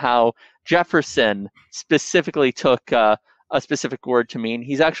work on how Jefferson specifically took a specific word to mean.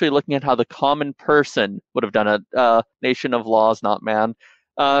 He's actually looking at how the common person would have done it. Nation of laws, not man.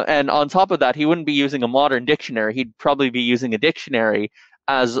 And on top of that, he wouldn't be using a modern dictionary. He'd probably be using a dictionary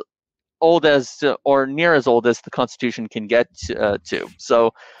as old as, or near as old as the Constitution can get to.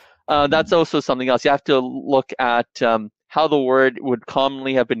 So that's also something else. You have to look at how the word would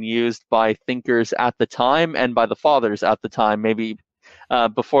commonly have been used by thinkers at the time and by the fathers at the time, maybe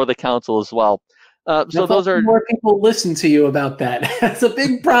before the council as well. So those are more people listen to you about that. That's a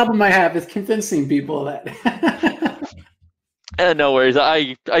big problem I have, is convincing people of that. No worries.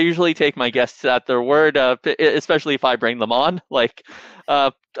 I usually take my guests at their word, especially if I bring them on. Like,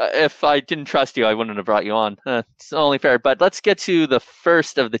 if I didn't trust you, I wouldn't have brought you on. It's only fair. But let's get to the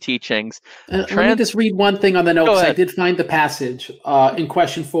first of the teachings. Let me just read one thing on the notes. I did find the passage in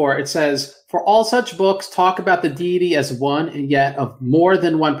question 4. It says, for all such books talk about the deity as one and yet of more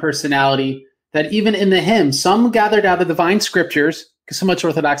than one personality, that even in the hymn, some gathered out of the divine scriptures, because so much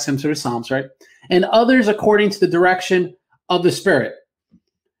Orthodox hymns are Psalms, right? And others according to the direction of the Spirit,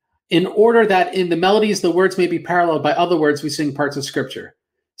 in order that in the melodies the words may be paralleled by other words we sing parts of Scripture.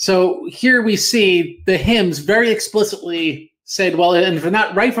 So here we see the hymns very explicitly said, well, and if they're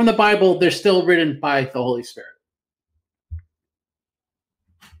not right from the Bible, they're still written by the Holy Spirit.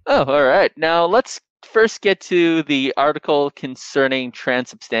 Oh, all right. Now let's first get to the article concerning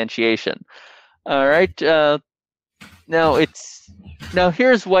transubstantiation. All right. Now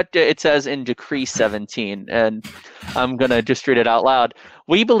here's what it says in Decree 17, and I'm going to just read it out loud.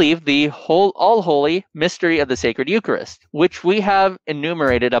 We believe the all-holy mystery of the sacred Eucharist, which we have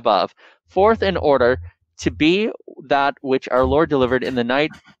enumerated above, fourth in order to be that which our Lord delivered in the night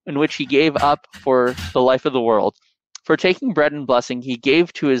in which he gave up for the life of the world. For taking bread and blessing, he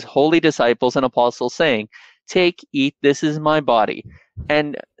gave to his holy disciples and apostles, saying, Take, eat, this is my body.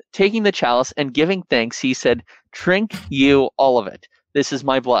 And taking the chalice and giving thanks, he said, Drink you all of it. This is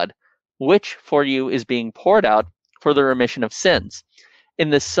my blood, which for you is being poured out for the remission of sins.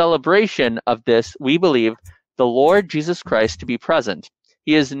 In the celebration of this, we believe the Lord Jesus Christ to be present.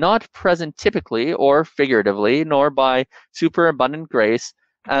 He is not present typically or figuratively, nor by superabundant grace,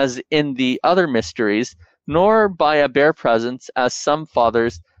 as in the other mysteries, nor by a bare presence, as some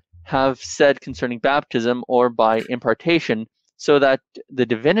fathers have said concerning baptism, or by impartation, so that the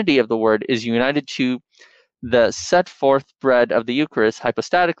divinity of the Word is united to the set forth bread of the Eucharist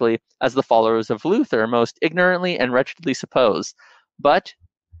hypostatically, as the followers of Luther most ignorantly and wretchedly suppose. But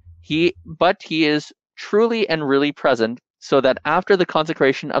he is truly and really present, so that after the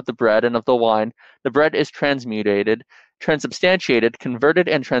consecration of the bread and of the wine, the bread is transubstantiated, converted,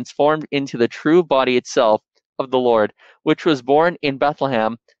 and transformed into the true body itself of the Lord, which was born in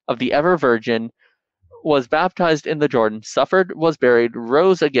Bethlehem of the ever Virgin, was baptized in the Jordan, suffered, was buried,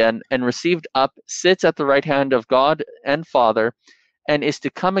 rose again, and received up, sits at the right hand of God and Father, and is to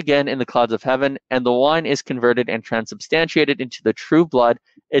come again in the clouds of heaven, and the wine is converted and transubstantiated into the true blood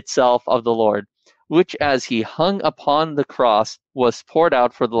itself of the Lord, which as he hung upon the cross was poured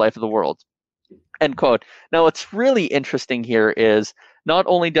out for the life of the world. End quote. Now, what's really interesting here is not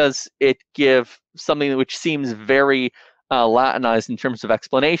only does it give something which seems very Latinized in terms of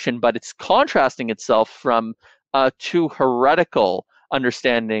explanation, but it's contrasting itself from two heretical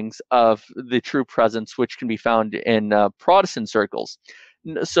understandings of the true presence which can be found in Protestant circles.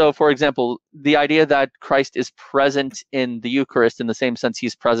 So, for example, the idea that Christ is present in the Eucharist in the same sense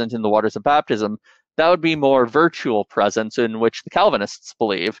he's present in the waters of baptism, that would be more virtual presence, in which the Calvinists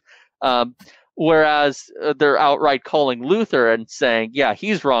believe. Whereas they're outright calling Luther and saying, yeah,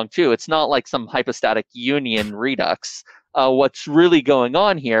 he's wrong too. It's not like some hypostatic union redux. What's really going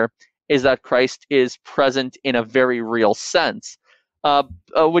on here is that Christ is present in a very real sense.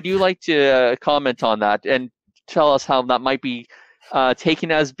 Would you like to comment on that and tell us how that might be taken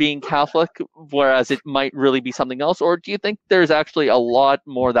as being Catholic, whereas it might really be something else? Or do you think there's actually a lot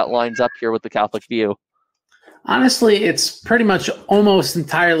more that lines up here with the Catholic view? Honestly, it's pretty much almost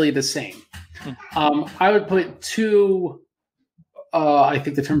entirely the same. I would put two, I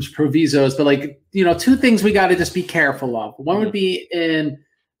think the term's provisos, but two things we got to just be careful of. One would be in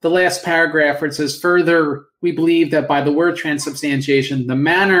the last paragraph where it says, further, we believe that by the word transubstantiation, the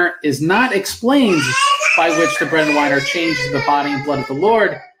manner is not explained by which the bread and wine are changed to the body and blood of the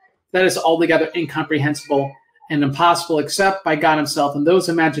Lord. That is altogether incomprehensible and impossible except by God himself, and those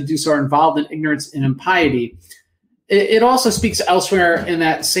who imagine do so are involved in ignorance and impiety. It also speaks elsewhere in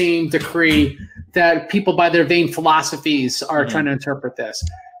that same decree that people by their vain philosophies are trying to interpret this.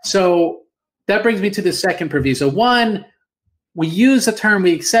 So that brings me to the second proviso. One, we use the term,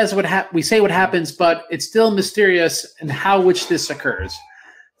 we say what happens, but it's still mysterious in how which this occurs.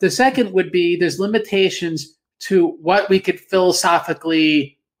 The second would be there's limitations to what we could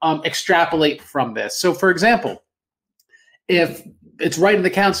philosophically extrapolate from this. So for example, if it's right in the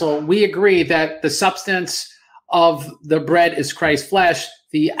council, we agree that the substance of the bread is Christ's flesh.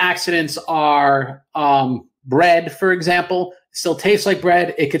 The accidents are bread, for example. It still tastes like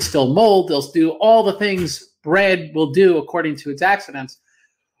bread. It could still mold. They'll do all the things bread will do according to its accidents.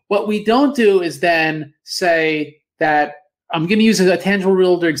 What we don't do is then say that, I'm going to use a tangible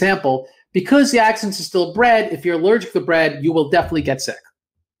real example, because the accidents are still bread, if you're allergic to bread, you will definitely get sick.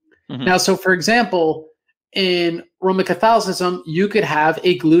 Now, so for example, in Roman Catholicism, you could have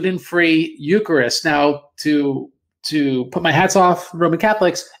a gluten-free Eucharist. Now, to put my hats off, Roman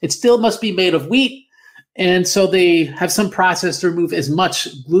Catholics, it still must be made of wheat. And so they have some process to remove as much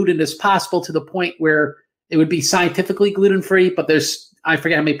gluten as possible to the point where it would be scientifically gluten-free, but there's, I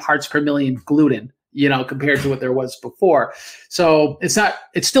forget how many parts per million gluten, compared to what there was before. So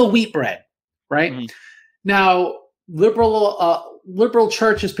it's still wheat bread, right? Now, liberal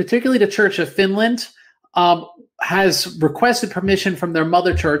churches, particularly the Church of Finland, has requested permission from their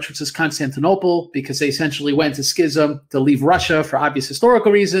mother church, which is Constantinople, because they essentially went to schism to leave Russia for obvious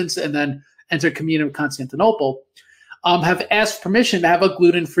historical reasons and then enter communion with Constantinople, have asked permission to have a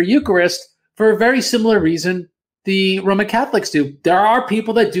gluten-free Eucharist for a very similar reason the Roman Catholics do. There are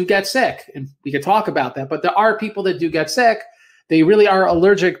people that do get sick, and we could talk about that, but there are people that do get sick. They really are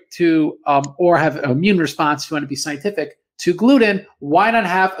allergic to or have an immune response, if you want to be scientific, to gluten. Why not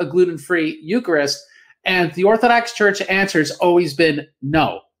have a gluten-free Eucharist? And the Orthodox Church answer has always been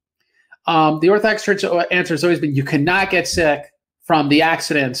no. The Orthodox Church answer has always been you cannot get sick from the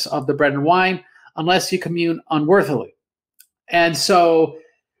accidents of the bread and wine unless you commune unworthily. And so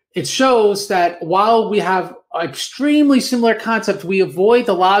it shows that while we have extremely similar concept. We avoid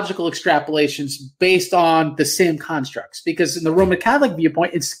the logical extrapolations based on the same constructs, because in the Roman Catholic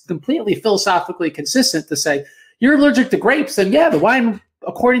viewpoint, it's completely philosophically consistent to say, you're allergic to grapes, then yeah, the wine,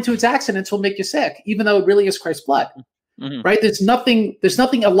 according to its accidents, will make you sick, even though it really is Christ's blood, right? There's nothing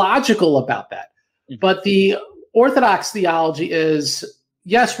illogical about that. But the Orthodox theology is,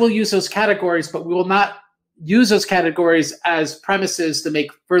 yes, we'll use those categories, but we will not use those categories as premises to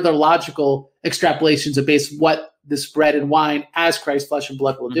make further logical extrapolations of base what this bread and wine as Christ's flesh and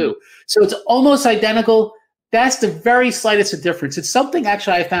blood will do. So it's almost identical. That's the very slightest of difference. It's something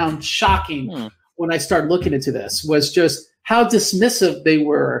actually I found shocking when I started looking into this, was just how dismissive they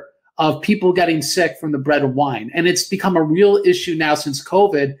were of people getting sick from the bread and wine. And it's become a real issue now since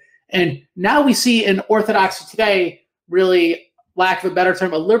COVID. And now we see in Orthodoxy today, really, lack of a better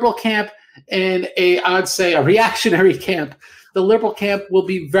term, a liberal camp and I would say a reactionary camp. The liberal camp will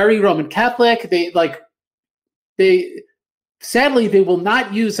be very Roman Catholic. Sadly, they will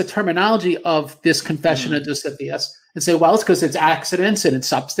not use the terminology of this Confession of Dositheus and say, well, it's because it's accidents and it's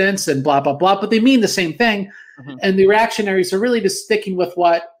substance and blah, blah, blah. But they mean the same thing. And the reactionaries are really just sticking with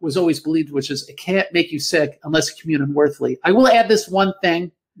what was always believed, which is it can't make you sick unless you commune unworthily. I will add this one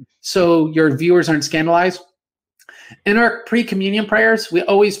thing so your viewers aren't scandalized. In our pre-communion prayers, we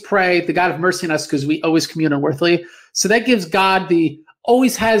always pray the God of mercy on us because we always commune unworthily. So that gives God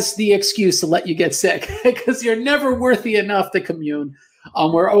always has the excuse to let you get sick because you're never worthy enough to commune.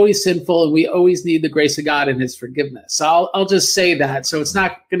 We're always sinful and we always need the grace of God and his forgiveness. So I'll just say that. So it's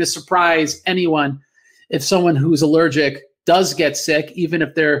not going to surprise anyone if someone who's allergic does get sick, even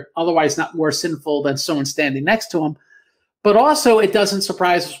if they're otherwise not more sinful than someone standing next to them. But also, it doesn't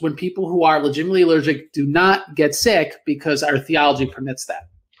surprise us when people who are legitimately allergic do not get sick because our theology permits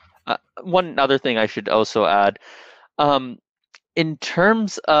that. One other thing I should also add, in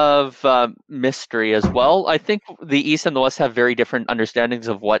terms of mystery as well, I think the East and the West have very different understandings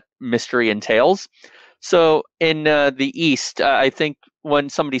of what mystery entails. So in the East, I think when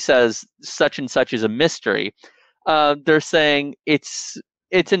somebody says such and such is a mystery, they're saying it's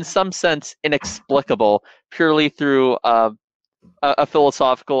in some sense inexplicable purely through a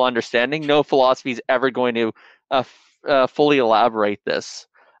philosophical understanding. No philosophy is ever going to fully elaborate this.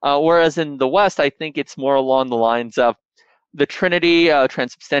 Whereas in the West, I think it's more along the lines of the Trinity,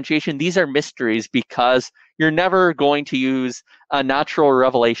 Transubstantiation. These are mysteries because you're never going to use a natural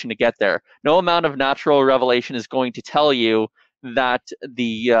revelation to get there. No amount of natural revelation is going to tell you that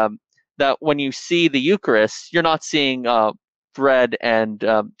that when you see the Eucharist, you're not seeing bread and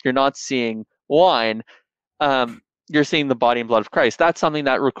you're not seeing wine. You're seeing the body and blood of Christ. That's something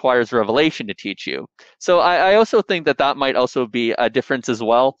that requires revelation to teach you. So I also think that might also be a difference as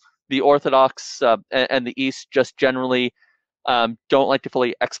well. The Orthodox and the East just generally don't like to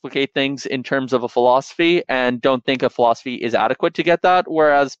fully explicate things in terms of a philosophy and don't think a philosophy is adequate to get that.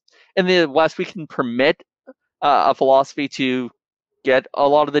 Whereas in the West, we can permit a philosophy to get a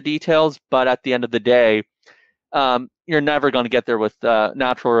lot of the details, but at the end of the day, you're never going to get there with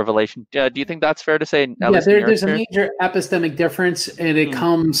natural revelation. Do you think that's fair to say? Yeah, there's a major epistemic difference, and it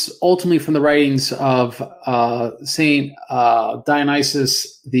comes ultimately from the writings of Saint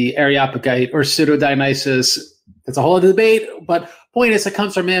Dionysius the Areopagite, or Pseudo-Dionysius. It's a whole other debate, but point is, it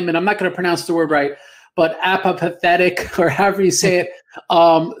comes from him, and I'm not going to pronounce the word right, but apopathetic, or however you say it,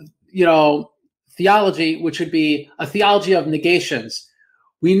 theology, which would be a theology of negations.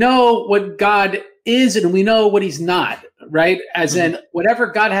 We know what God is and we know what he's not, right? As in, whatever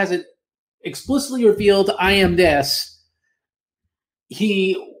God hasn't explicitly revealed, I am this,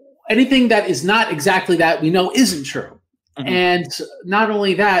 anything that is not exactly that, we know isn't true. And not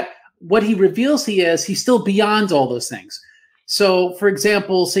only that, what he reveals he is, he's still beyond all those things. So, for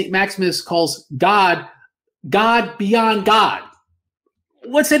example, St. Maximus calls God beyond God.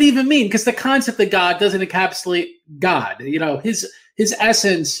 What's that even mean? Because the concept of God doesn't encapsulate God. His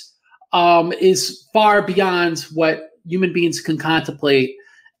essence is far beyond what human beings can contemplate.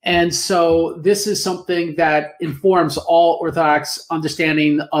 And so this is something that informs all Orthodox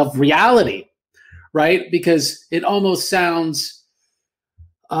understanding of reality, right? Because it almost sounds,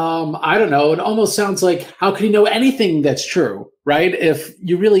 it almost sounds like, how can you know anything that's true, right? If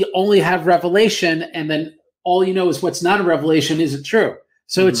you really only have revelation and then all you know is what's not a revelation isn't true.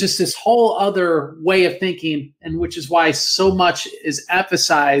 So it's just this whole other way of thinking, and which is why so much is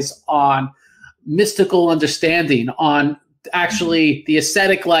emphasized on mystical understanding, on actually the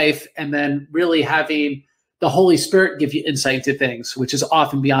ascetic life, and then really having the Holy Spirit give you insight into things, which is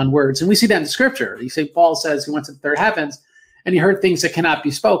often beyond words. And we see that in the scripture. St. Paul says he went to the third heavens and he heard things that cannot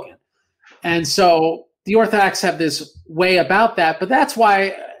be spoken. And so the Orthodox have this way about that, but that's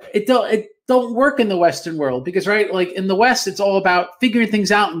why it don't work in the Western world because, right, like in the West, it's all about figuring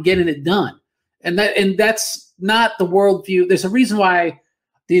things out and getting it done, and that's not the worldview. There's a reason why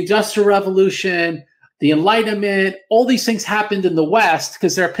the Industrial Revolution, the Enlightenment, all these things happened in the West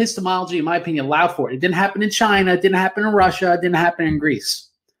because their epistemology, in my opinion, allowed for it. It didn't happen in China, it didn't happen in Russia, it didn't happen in Greece,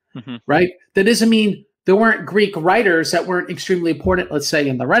 right? That doesn't mean there weren't Greek writers that weren't extremely important, let's say,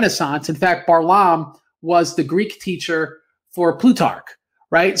 in the Renaissance. In fact, Barlaam was the Greek teacher for Plutarch,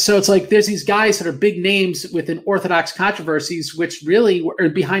 right? So it's like there's these guys that are big names within Orthodox controversies, which really are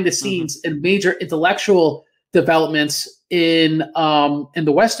behind the scenes in major intellectual developments in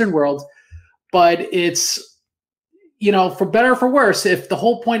the Western world. But it's, for better or for worse, if the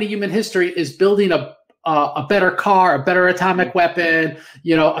whole point of human history is building a better car, a better atomic weapon,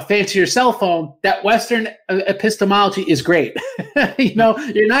 a fancier cell phone, that Western epistemology is great. You're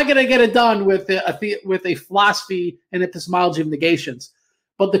not going to get it done with a philosophy and epistemology of negations.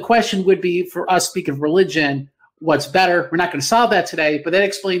 But the question would be, for us speaking of religion, what's better? We're not going to solve that today, but that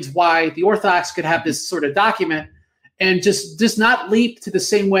explains why the Orthodox could have this sort of document and just not leap to the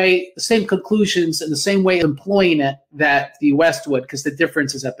same conclusions and the same way of employing it that the West would, because the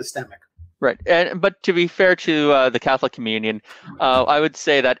difference is epistemic. Right. But to be fair to the Catholic communion, I would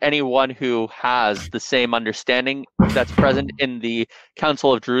say that anyone who has the same understanding that's present in the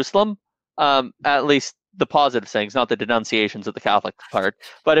Council of Jerusalem, at least the positive things, not the denunciations of the Catholic part,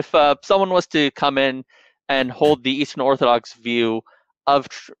 but if someone was to come in and hold the Eastern Orthodox view of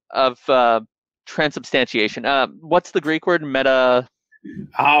transubstantiation, what's the Greek word?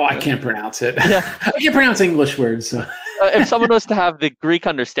 Oh, I can't pronounce it. Yeah. I can't pronounce English words. So. If someone was to have the Greek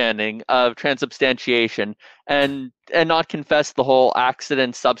understanding of transubstantiation and not confess the whole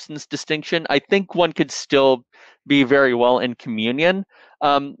accident-substance distinction, I think one could still be very well in communion,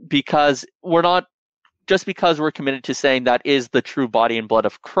 because we're not, just because we're committed to saying that is the true body and blood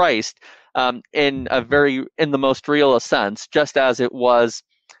of Christ, in the most real sense, just as it was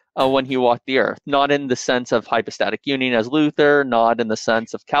when he walked the earth, not in the sense of hypostatic union as Luther, not in the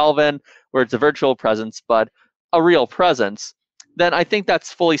sense of Calvin, where it's a virtual presence, but a real presence, then I think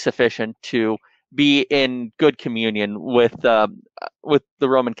that's fully sufficient to be in good communion with the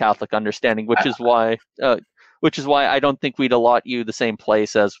Roman Catholic understanding, which is why I don't think we'd allot you the same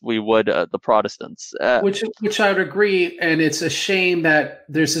place as we would the Protestants. Which I would agree, and it's a shame that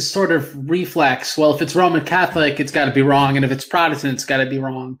there's this sort of reflex. Well, if it's Roman Catholic, it's got to be wrong, and if it's Protestant, it's got to be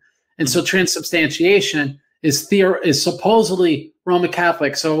wrong. And so transubstantiation is supposedly Roman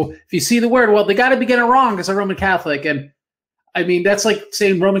Catholic. So if you see the word, well, they got to be getting it wrong because they're Roman Catholic. And I mean, that's like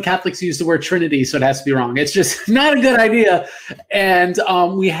saying Roman Catholics use the word Trinity, so it has to be wrong. It's just not a good idea. And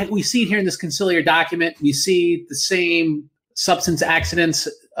we see it here in this conciliar document. We see the same substance accidents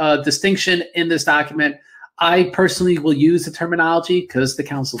distinction in this document. I personally will use the terminology because the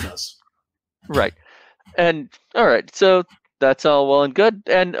council does. Right. And all right. So that's all well and good.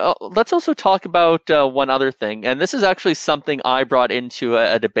 And let's also talk about one other thing. And this is actually something I brought into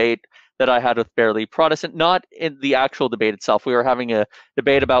a debate that I had with Barely Protestant, not in the actual debate itself. We were having a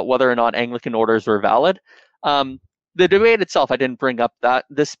debate about whether or not Anglican orders were valid. The debate itself, I didn't bring up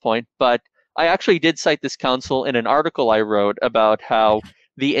this point, but I actually did cite this council in an article I wrote about how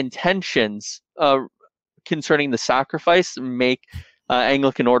the intentions concerning the sacrifice make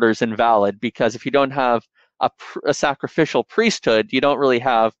Anglican orders invalid, because if you don't have a sacrificial priesthood, you don't really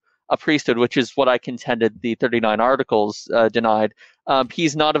have a priesthood, which is what I contended the 39 Articles denied.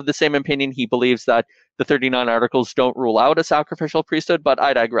 He's not of the same opinion. He believes that the 39 Articles don't rule out a sacrificial priesthood, but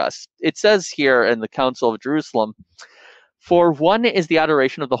I digress. It says here in the Council of Jerusalem, for one is the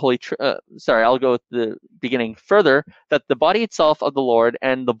adoration of the Holy I'll go with the beginning further, that the body itself of the Lord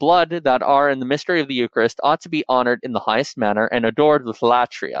and the blood that are in the mystery of the Eucharist ought to be honored in the highest manner and adored with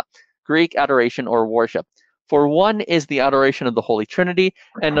latria, Greek adoration or worship. For one is the adoration of the Holy Trinity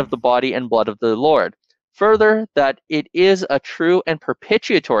and of the body and blood of the Lord. Further, that it is a true and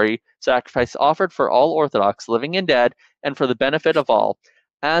perpetuatory sacrifice offered for all Orthodox, living and dead, and for the benefit of all,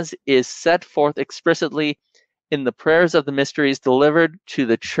 as is set forth explicitly in the prayers of the mysteries delivered to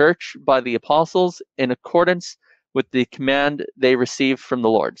the Church by the apostles in accordance with the command they received from the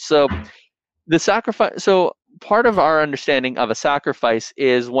Lord. So the sacrifice, so part of our understanding of a sacrifice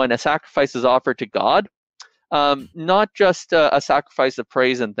is when a sacrifice is offered to God, not just a sacrifice of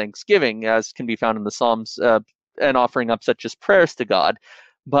praise and thanksgiving, as can be found in the Psalms, and offering up such as prayers to God,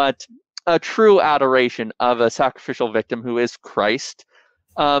 but a true adoration of a sacrificial victim who is Christ.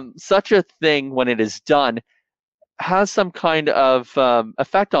 Such a thing, when it is done, has some kind of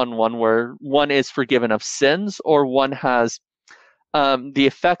effect on one, where one is forgiven of sins, or one has the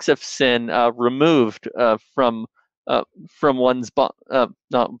effects of sin removed from from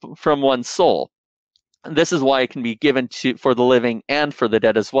not from one's soul. And this is why it can be given for the living and for the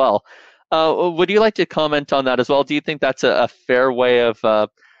dead as well. Would you like to comment on that as well? Do you think that's a fair way of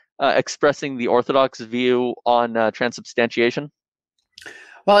expressing the Orthodox view on transubstantiation?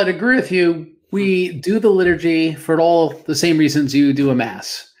 Well, I'd agree with you. We do the liturgy for all the same reasons you do a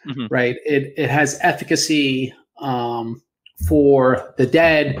mass, right? It has efficacy for the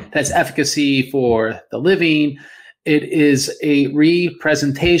dead. It has efficacy for the living. It is a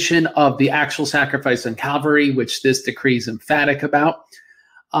representation of the actual sacrifice on Calvary, which this decree is emphatic about.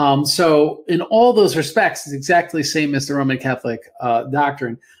 So in all those respects, it's exactly the same as the Roman Catholic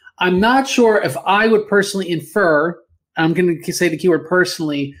doctrine. I'm not sure if I would personally infer, I'm going to say the keyword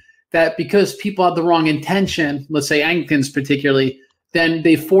personally, that because people have the wrong intention, let's say Anglicans particularly, then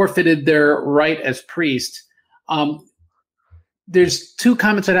they forfeited their right as priest. There's two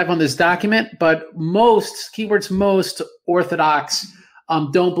comments I'd have on this document, but most Orthodox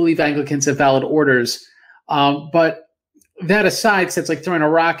don't believe Anglicans have valid orders. But that aside, so it's like throwing a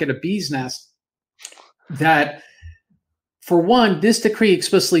rock at a bee's nest, that for one, this decree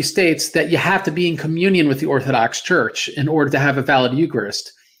explicitly states that you have to be in communion with the Orthodox Church in order to have a valid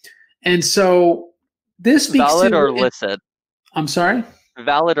Eucharist. And so this speaks valid or licit? I'm sorry?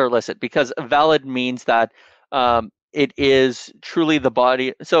 Valid or licit, because valid means that it is truly the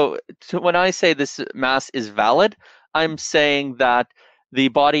body. So when I say this Mass is valid, I'm saying that the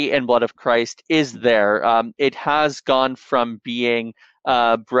body and blood of Christ is there. It has gone from being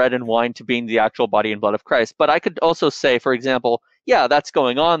bread and wine to being the actual body and blood of Christ. But I could also say, for example, yeah, that's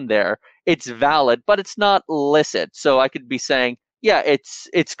going on there. It's valid, but it's not licit. So I could be saying, yeah,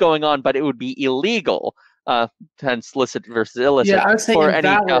 it's going on, but it would be illegal. Hence, licit versus illicit. Yeah, I would say for invalid.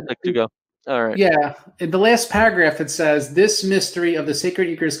 any Catholic to go. All right. Yeah. In the last paragraph, it says, this mystery of the sacred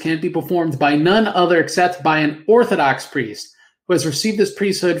Eucharist can be performed by none other except by an Orthodox priest who has received this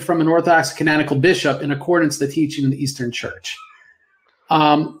priesthood from an Orthodox canonical bishop in accordance with the teaching of the Eastern Church.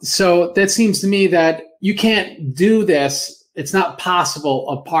 So that seems to me that you can't do this. It's not possible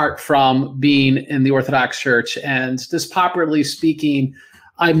apart from being in the Orthodox Church. And just popularly speaking,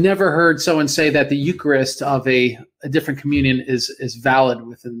 I've never heard someone say that the Eucharist of a different communion is valid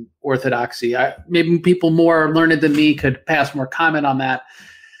within Orthodoxy. Maybe people more learned than me could pass more comment on that.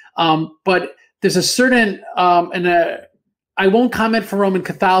 But there's a certain, I won't comment for Roman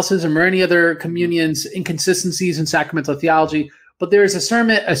Catholicism or any other communions, inconsistencies in sacramental theology, but there is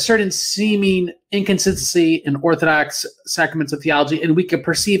a certain seeming inconsistency in Orthodox sacramental theology, and we can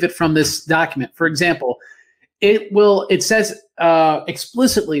perceive it from this document. For example, it says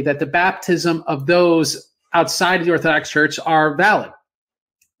explicitly that the baptism of those outside of the Orthodox Church are valid.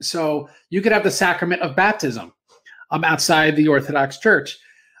 So you could have the sacrament of baptism outside the Orthodox Church.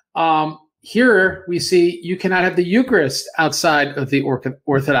 Here we see you cannot have the Eucharist outside of the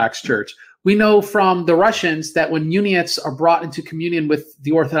Orthodox Church. We know from the Russians that when uniates are brought into communion with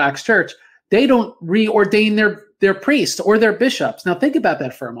the Orthodox Church, they don't reordain their priests or their bishops. Now think about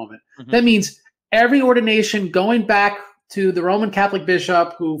that for a moment. That means every ordination going back to the Roman Catholic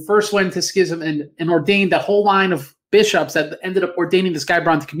bishop who first went to schism and ordained that whole line of bishops that ended up ordaining this guy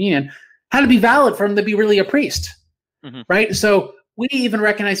brought to communion had to be valid for him to be really a priest, right? So we even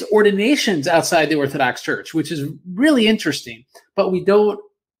recognize ordinations outside the Orthodox Church, which is really interesting, but we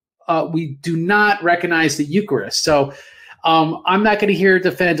do not recognize the Eucharist. So I'm not going to hear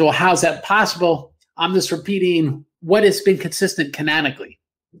defend, well, how's that possible? I'm just repeating what has been consistent canonically.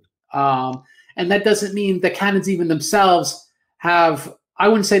 And that doesn't mean the canons even themselves have, I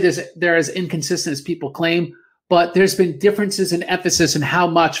wouldn't say they're as inconsistent as people claim, but there's been differences in emphasis in how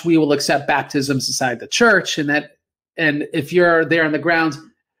much we will accept baptisms inside the church. And if you're there on the grounds,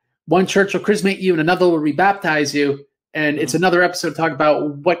 one church will chrismate you and another will rebaptize you. And it's another episode to talk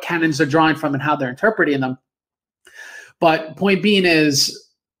about what canons are drawing from and how they're interpreting them. But point being is,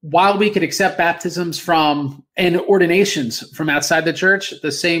 while we could accept baptisms from and ordinations from outside the church,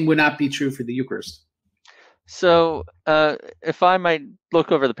 the same would not be true for the Eucharist. So if I might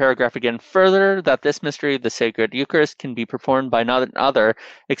look over the paragraph again further, that this mystery of the sacred Eucharist can be performed by none other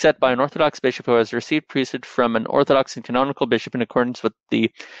except by an Orthodox bishop who has received priesthood from an Orthodox and canonical bishop in accordance with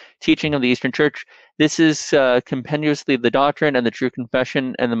the teaching of the Eastern Church. This is compendiously the doctrine and the true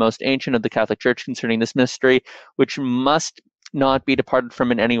confession and the most ancient of the Catholic Church concerning this mystery, which must not be departed from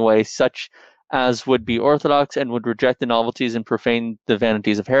in any way, such as would be orthodox and would reject the novelties and profane the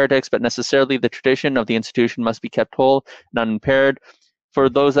vanities of heretics, but necessarily the tradition of the institution must be kept whole and unimpaired. For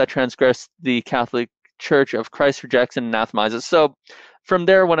those that transgress the Catholic Church of Christ rejects and anathemizes. So from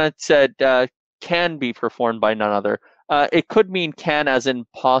there, when I said can be performed by none other, it could mean can as in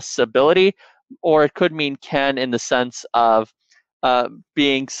possibility, or it could mean can in the sense of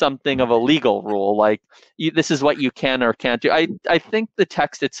being something of a legal rule, like this is what you can or can't do. I think the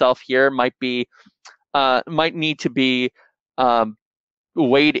text itself here might need to be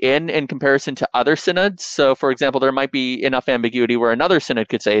weighed in comparison to other synods. So, for example, there might be enough ambiguity where another synod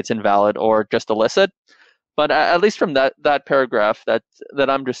could say it's invalid or just illicit. But at least from that paragraph that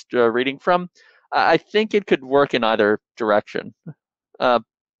I'm just reading from, I think it could work in either direction. But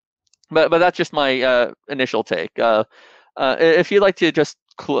that's just my initial take. If you'd like to just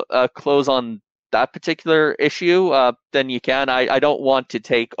close on that particular issue, then you can. I don't want to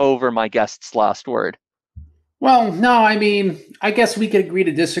take over my guest's last word. Well, no, I mean, I guess we could agree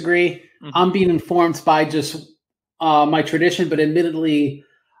to disagree. Mm-hmm. I'm being informed by just my tradition, but admittedly,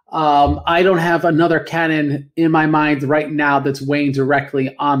 I don't have another canon in my mind right now that's weighing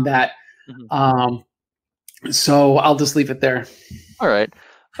directly on that. Mm-hmm. So I'll just leave it there. All right.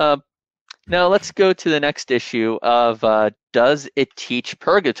 Now let's go to the next issue of does it teach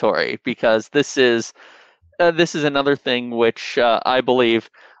purgatory? Because this is another thing which I believe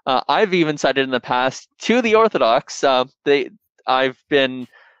I've even cited in the past to the Orthodox. I've been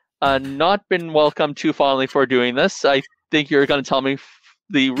not been welcomed too fondly for doing this. I think you're going to tell me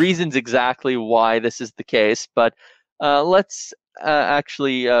the reasons exactly why this is the case, but let's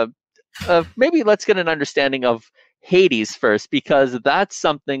actually maybe let's get an understanding of Hades first, because that's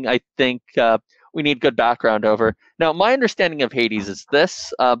something I think we need good background over. Now, my understanding of Hades is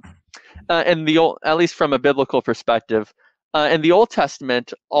this, in the old, at least from a biblical perspective, in the Old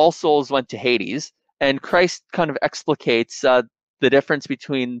Testament, all souls went to Hades, and Christ kind of explicates the difference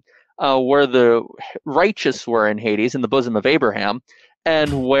between where the righteous were in Hades, in the bosom of Abraham,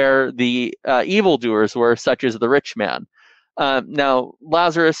 and where the evildoers were, such as the rich man. Now,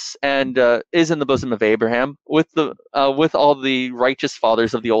 Lazarus is in the bosom of Abraham with all the righteous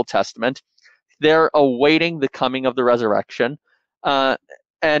fathers of the Old Testament. They're awaiting the coming of the resurrection.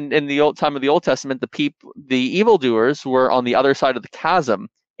 And in the time of the Old Testament, the evildoers were on the other side of the chasm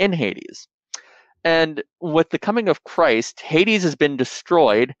in Hades. And with the coming of Christ, Hades has been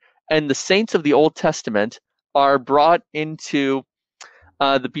destroyed, and the saints of the Old Testament are brought into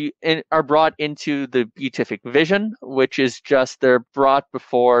the beatific vision, which is just they're brought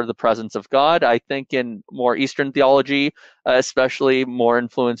before the presence of God. I think in more Eastern theology, especially more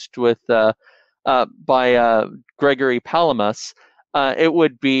influenced with by Gregory Palamas, it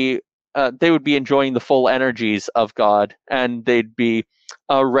would be they would be enjoying the full energies of God, and they'd be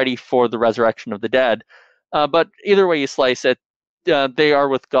ready for the resurrection of the dead. But either way you slice it, they are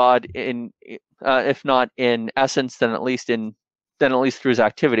with God in, if not in essence, then at least through his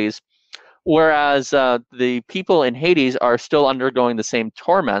activities. Whereas the people in Hades are still undergoing the same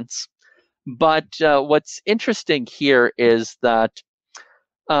torments. But what's interesting here is that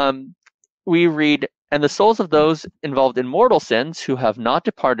we read, and the souls of those involved in mortal sins who have not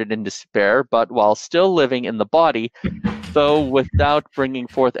departed in despair, but while still living in the body, though without bringing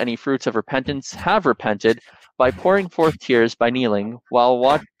forth any fruits of repentance, have repented by pouring forth tears, by kneeling, while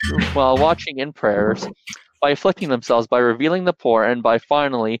watching in prayers, by afflicting themselves, by revealing the poor, and by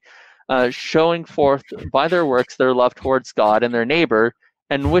finally showing forth by their works their love towards God and their neighbor,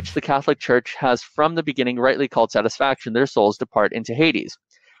 and which the Catholic Church has from the beginning rightly called satisfaction, their souls depart into Hades,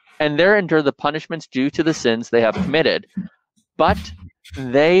 and there endure the punishments due to the sins they have committed. But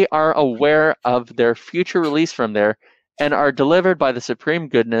they are aware of their future release from there, and are delivered by the supreme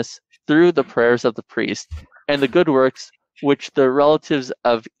goodness through the prayers of the priest, and the good works which the relatives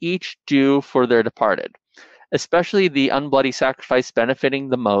of each do for their departed, especially the unbloody sacrifice benefiting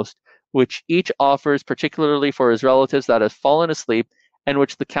the most, which each offers particularly for his relatives that have fallen asleep, and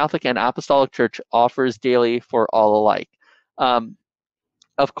which the Catholic and Apostolic Church offers daily for all alike.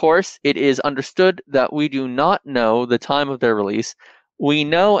 Of course, it is understood that we do not know the time of their release. We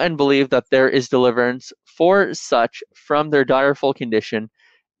know and believe that there is deliverance for such from their direful condition,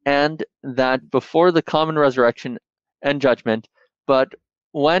 and that before the common resurrection and judgment, but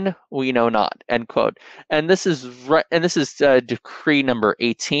when we know not, end quote. And this is decree number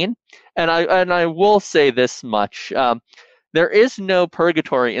 18. And I will say this much: there is no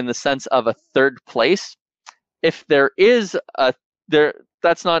purgatory in the sense of a third place. If there is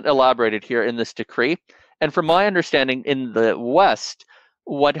that's not elaborated here in this decree. And from my understanding, in the West,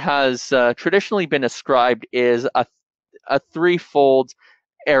 what has traditionally been ascribed is a threefold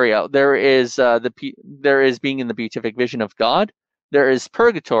area. There is being in the beatific vision of God. There is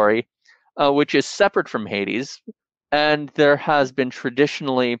purgatory, which is separate from Hades, and there has been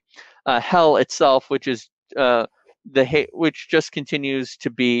traditionally hell itself, which is which just continues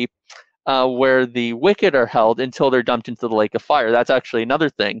to be where the wicked are held until they're dumped into the lake of fire. That's actually another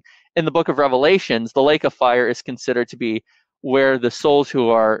thing. in the book of Revelations, the lake of fire is considered to be where the souls who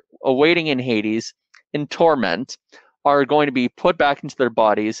are awaiting in Hades in torment are going to be put back into their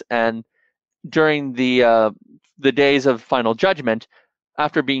bodies, and during the days of final judgment,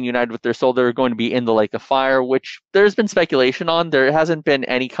 after being united with their soul, they're going to be in the lake of fire, which there's been speculation on. There hasn't been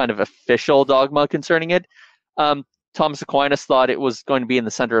any kind of official dogma concerning it. Thomas Aquinas thought it was going to be in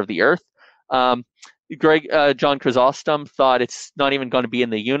the center of the earth. John Chrysostom thought it's not even going to be in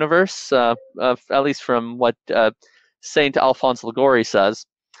the universe, at least from what Saint Alphonse Liguori says.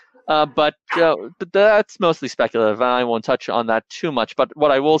 But that's mostly speculative, and I won't touch on that too much. But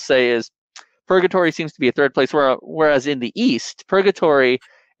what I will say is Purgatory seems to be a third place, whereas in the East, Purgatory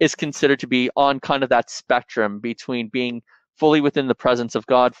is considered to be on kind of that spectrum between being fully within the presence of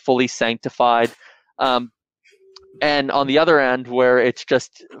God, fully sanctified, and on the other end, where it's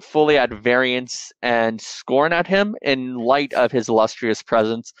just fully at variance and scorn at him in light of his illustrious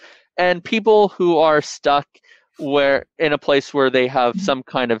presence. And people who are stuck in a place where they have some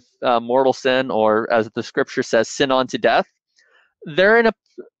kind of mortal sin, or as the scripture says, sin unto death, they're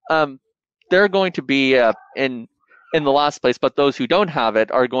going to be in the last place. But those who don't have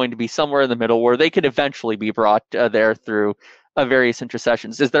it are going to be somewhere in the middle, where they could eventually be brought there through various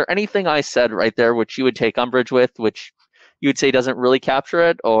intercessions. Is there anything I said right there which you would take umbrage with, which you would say doesn't really capture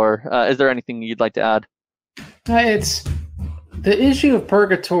it, or is there anything you'd like to add? It's the issue of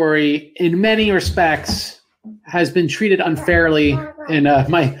purgatory in many respects has been treated unfairly. And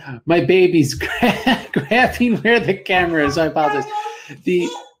my baby's grabbing where the camera is. I apologize.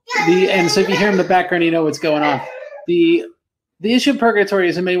 And so if you hear in the background, you know what's going on. The issue of purgatory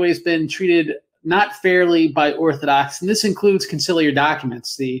has in many ways been treated not fairly by Orthodox, and this includes conciliar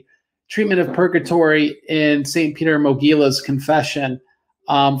documents. The treatment of purgatory in St. Peter Mogilla's Confession,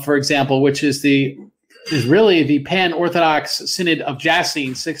 for example, which is really the Pan-Orthodox Synod of Jassy in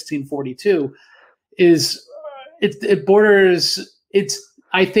 1642,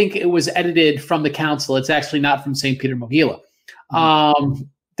 I think it was edited from the council. It's actually not from St. Peter Mogilla.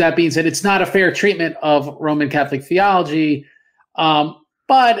 That being said, it's not a fair treatment of Roman Catholic theology,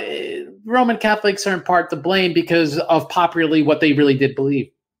 but Roman Catholics are in part to blame because of popularly what they really did believe.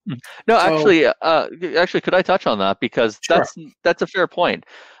 No, actually, could I touch on that? Because Sure. that's a fair point.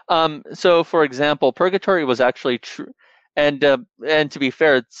 So, for example, purgatory was actually true, and to be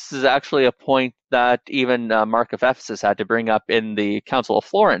fair, this is actually a point that even Mark of Ephesus had to bring up in the Council of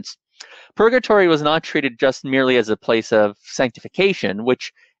Florence. Purgatory was not treated just merely as a place of sanctification,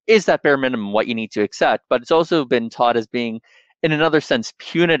 which is that bare minimum what you need to accept, but it's also been taught as being, in another sense,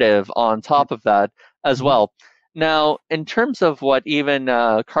 punitive on top of that as well. Now, in terms of what even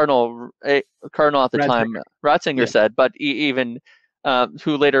Cardinal at the time, Ratzinger said, but even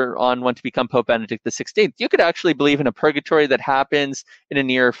who later on went to become Pope Benedict XVI, you could actually believe in a purgatory that happens in a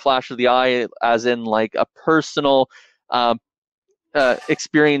near flash of the eye, as in like a personal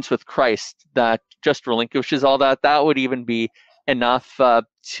experience with Christ that just relinquishes all that. That would even be enough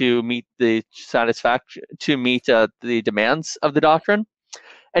to meet the demands of the doctrine.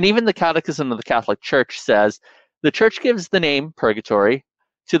 And even the Catechism of the Catholic Church says the Church gives the name purgatory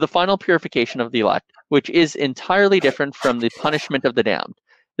to the final purification of the elect, which is entirely different from the punishment of the damned.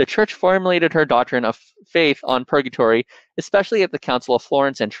 The Church formulated her doctrine of faith on purgatory, especially at the Council of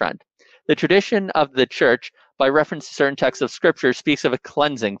Florence and Trent. The tradition of the Church, by reference to certain texts of Scripture, speaks of a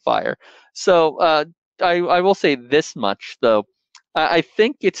cleansing fire. So I will say this much, though. I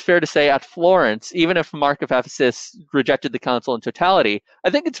think it's fair to say at Florence, even if Mark of Ephesus rejected the council in totality, I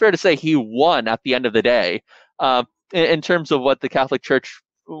think it's fair to say he won at the end of the day in terms of what the Catholic Church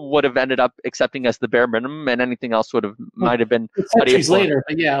would have ended up accepting as the bare minimum, and anything else might have been centuries later.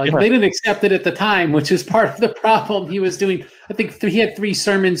 But yeah, they didn't accept it at the time, which is part of the problem he was doing. I think he had 3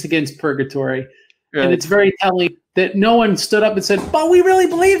 sermons against purgatory. Right. And it's very telling that no one stood up and said, but we really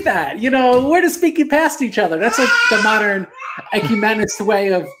believe that. We're just speaking past each other. That's like the modern ecumenist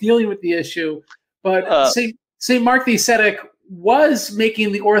way of dealing with the issue. But St. Mark the Ascetic was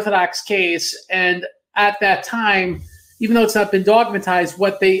making the Orthodox case. And at that time, even though it's not been dogmatized,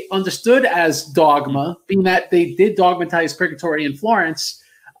 what they understood as dogma, being that they did dogmatize purgatory in Florence,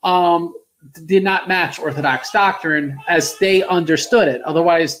 did not match Orthodox doctrine as they understood it.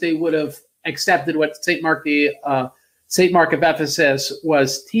 Otherwise, they would have accepted what Saint Mark of Ephesus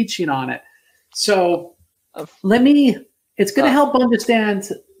was teaching on it. So it's going to help understand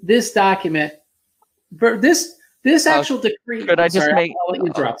this document. This actual decree. Could I just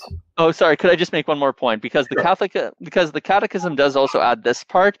could I just make one more point? Because the Catechism does also add this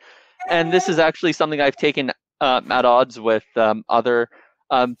part, and this is actually something I've taken at odds with other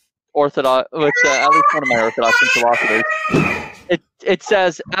Orthodox, with at least one of my Orthodox philosophers. It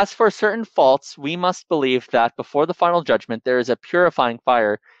says, as for certain faults, we must believe that before the final judgment there is a purifying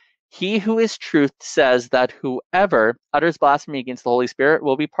fire. He who is truth says that whoever utters blasphemy against the Holy Spirit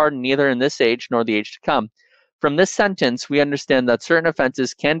will be pardoned neither in this age nor the age to come. From this sentence, we understand that certain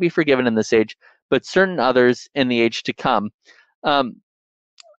offenses can be forgiven in this age, but certain others in the age to come. Let's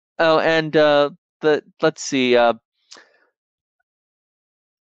see.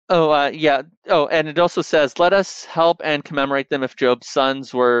 And it also says, let us help and commemorate them. If Job's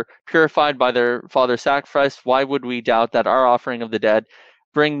sons were purified by their father's sacrifice, why would we doubt that our offering of the dead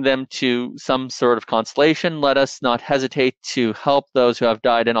bring them to some sort of consolation? Let us not hesitate to help those who have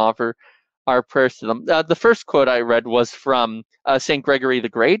died and offer our prayers to them. The first quote I read was from Saint Gregory the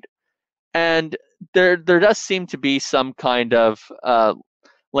Great, and there does seem to be some kind of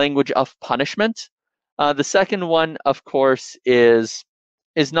language of punishment. The second one, of course, is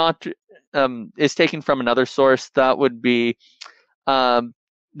taken from another source. That would be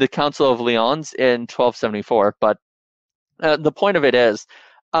the Council of Lyons in 1274. But the point of it is,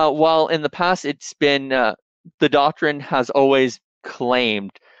 while in the past it's been the doctrine has always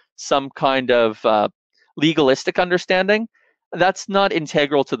claimed some kind of legalistic understanding, that's not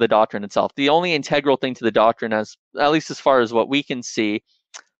integral to the doctrine itself. The only integral thing to the doctrine, at least as far as what we can see,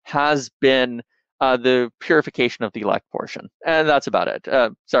 has been the purification of the elect portion, and that's about it.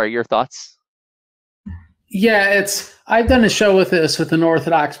 Sorry, your thoughts? Yeah, I've done a show with this with an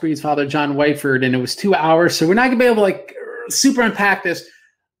Orthodox priest, Father John Wayford, and it was 2 hours, so we're not gonna be able to super unpack this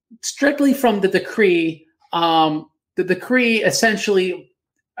strictly from the decree. The decree essentially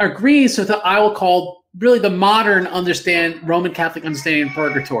agrees with what I will call really the modern Roman Catholic understanding of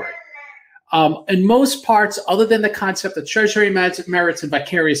purgatory. In most parts, other than the concept of tertiary merits and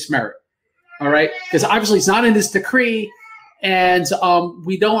vicarious merit. All right, because obviously it's not in this decree, and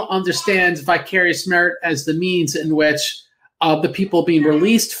we don't understand vicarious merit as the means in which the people being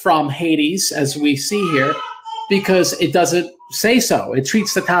released from Hades, as we see here, because it doesn't say so. It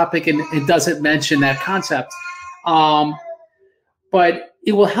treats the topic and it doesn't mention that concept. But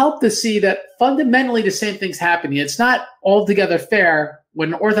it will help to see that fundamentally the same thing's happening. It's not altogether fair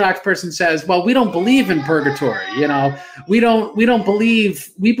when an Orthodox person says, well, we don't believe in purgatory, we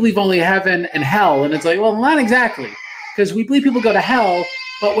believe only heaven and hell. And it's like, well, not exactly, because we believe people go to hell,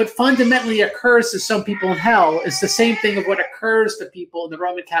 but what fundamentally occurs to some people in hell is the same thing of what occurs to people in the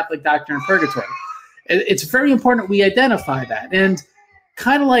Roman Catholic doctrine of purgatory. It's very important we identify that. And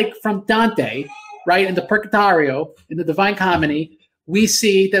kind of like from Dante, right, in the Purgatorio, in the Divine Comedy, we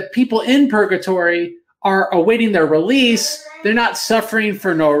see that people in purgatory are awaiting their release. They're not suffering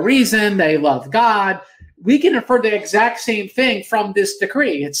for no reason. They love God. We can infer the exact same thing from this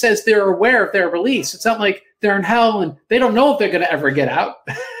decree. It says they're aware of their release. It's not like they're in hell and they don't know if they're going to ever get out.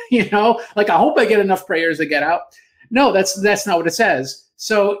 I hope I get enough prayers to get out. No, that's not what it says.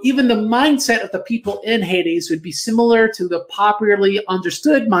 So even the mindset of the people in Hades would be similar to the popularly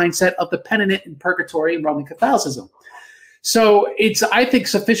understood mindset of the penitent in purgatory in Roman Catholicism. So it's, I think,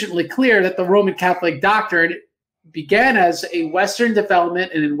 sufficiently clear that the Roman Catholic doctrine began as a Western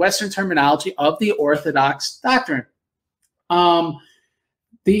development and in Western terminology of the Orthodox doctrine.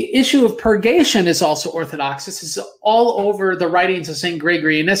 The issue of purgation is also Orthodox. This is all over the writings of St.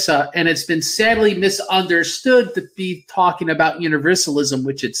 Gregory of Nyssa, and it's been sadly misunderstood to be talking about universalism,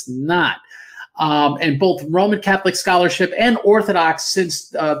 which it's not. And both Roman Catholic scholarship and Orthodox since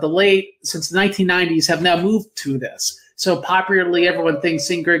the 1990s have now moved to this. So popularly, everyone thinks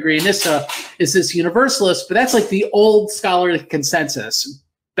St. Gregory of Nyssa is this universalist, but that's like the old scholarly consensus.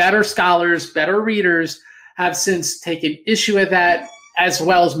 Better scholars, better readers have since taken issue with that, as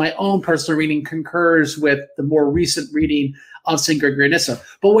well as my own personal reading concurs with the more recent reading of St. Gregory of Nyssa.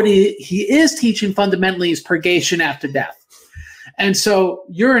 But what he is teaching fundamentally is purgation after death. And so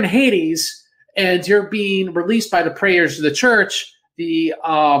you're in Hades, and you're being released by the prayers of the church, the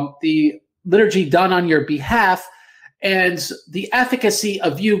liturgy done on your behalf, and the efficacy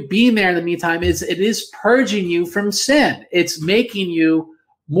of you being there in the meantime is it is purging you from sin. It's making you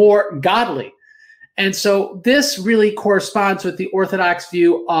more godly. And so this really corresponds with the Orthodox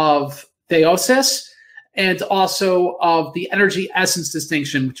view of theosis and also of the energy essence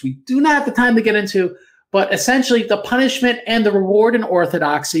distinction, which we do not have the time to get into. But essentially, the punishment and the reward in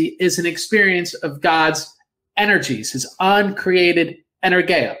Orthodoxy is an experience of God's energies, his uncreated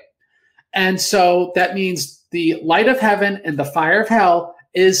energeia. And so that means the light of heaven and the fire of hell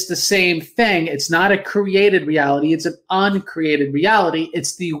is the same thing. It's not a created reality. It's an uncreated reality.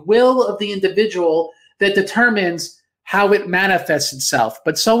 It's the will of the individual that determines how it manifests itself.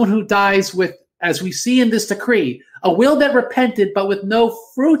 But someone who dies with, as we see in this decree, a will that repented but with no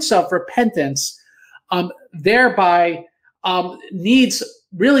fruits of repentance, thereby needs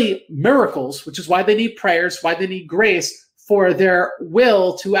really miracles, which is why they need prayers, why they need grace for their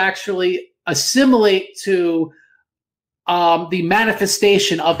will to actually assimilate to the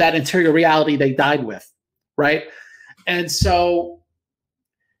manifestation of that interior reality they died with, right? And so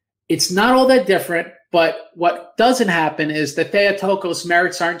it's not all that different, but what doesn't happen is that Theotokos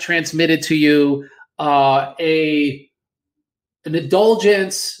merits aren't transmitted to you. An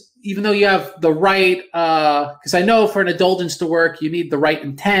indulgence, even though you have the right, because I know for an indulgence to work, you need the right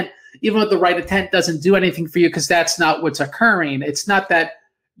intent. Even though the right intent doesn't do anything for you because that's not what's occurring. It's not that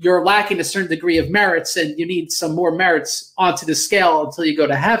you're lacking a certain degree of merits and you need some more merits onto the scale until you go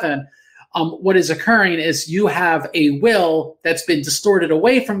to heaven. What is occurring is you have a will that's been distorted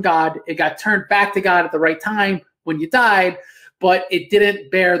away from God. It got turned back to God at the right time when you died, but it didn't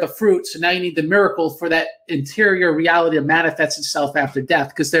bear the fruit. So now you need the miracle for that interior reality to manifest itself after death.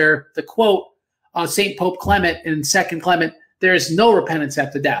 Because the quote, St. Pope Clement in 2nd Clement, there is no repentance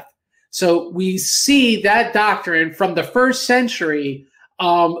after death. So we see that doctrine from the 1st century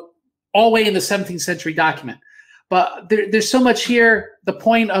all the way in the 17th century document. But there's so much here. The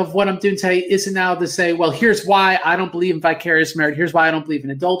point of what I'm doing today isn't now to say, well, here's why I don't believe in vicarious merit. Here's why I don't believe in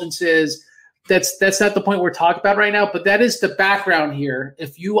indulgences. That's not the point we're talking about right now, but that is the background here.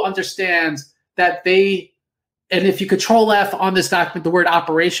 If you understand that and if you control F on this document, the word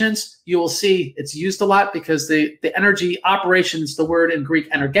operations, you will see it's used a lot because the energy operations, the word in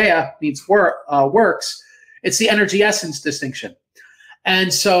Greek energeia means works. It's the energy essence distinction.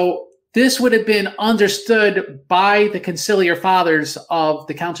 And so this would have been understood by the conciliar fathers of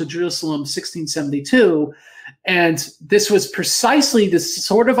the Council of Jerusalem 1672. And this was precisely the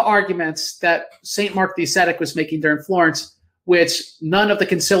sort of arguments that St. Mark the Ascetic was making during Florence, which none of the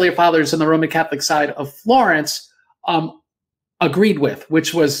conciliar fathers on the Roman Catholic side of Florence agreed with,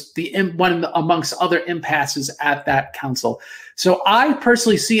 which was one amongst other impasses at that council. So I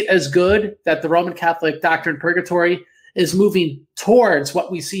personally see it as good that the Roman Catholic doctrine of purgatory is moving towards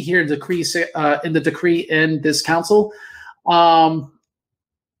what we see here in the decree in this council. I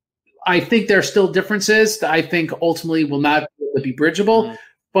think there are still differences that I think ultimately will not be bridgeable. Mm-hmm.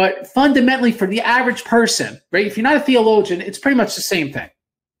 But fundamentally, for the average person, right? If you're not a theologian, it's pretty much the same thing,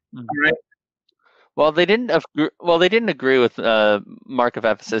 mm-hmm. Right? Well, they didn't agree with Mark of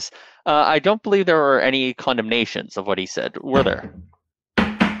Ephesus. I don't believe there were any condemnations of what he said. Were there?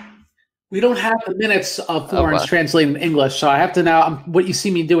 We don't have the minutes of Florence translated in English, so I have to now. What you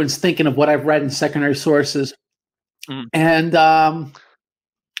see me doing is thinking of what I've read in secondary sources, and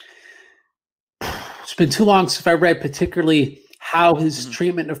it's been too long since I read particularly how his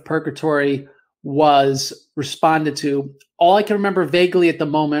treatment of purgatory was responded to. All I can remember vaguely at the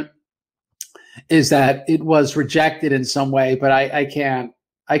moment is that it was rejected in some way, but I can't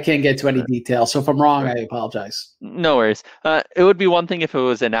get to any detail. So if I'm wrong, I apologize. No worries. It would be one thing if it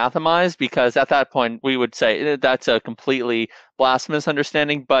was anathemized, because at that point we would say that's a completely blasphemous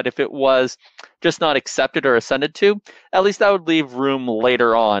understanding. But if it was just not accepted or assented to, at least that would leave room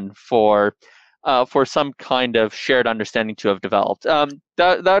later on for some kind of shared understanding to have developed. That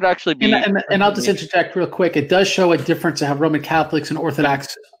would actually be... And I'll just interject real quick. It does show a difference in how Roman Catholics and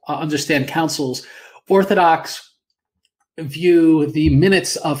Orthodox understand councils. Orthodox view the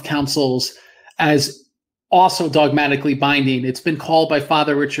minutes of councils as also dogmatically binding. It's been called by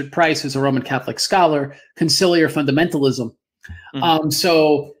Father Richard Price, who's a Roman Catholic scholar, conciliar fundamentalism. Mm-hmm.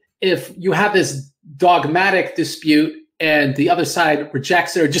 So if you have this dogmatic dispute and the other side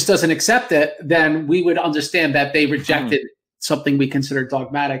rejects it or just doesn't accept it, then we would understand that they rejected something we consider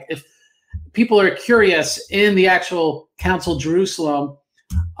dogmatic. If people are curious, in the actual Council of Jerusalem,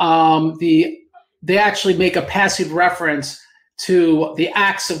 they actually make a passive reference to the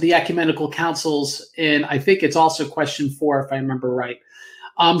acts of the ecumenical councils in, I think it's also question 4, if I remember right.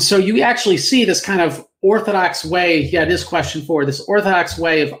 So you actually see this kind of orthodox way, it is question 4, this orthodox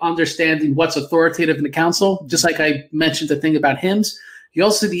way of understanding what's authoritative in the council, just like I mentioned the thing about hymns. You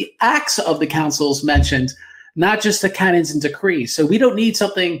also see the acts of the councils mentioned, not just the canons and decrees. So we don't need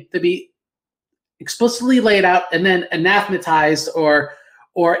something to be explicitly laid out and then anathematized or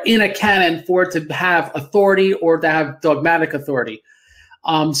in a canon for it to have authority or to have dogmatic authority.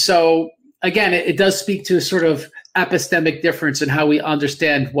 So again, it does speak to a sort of epistemic difference in how we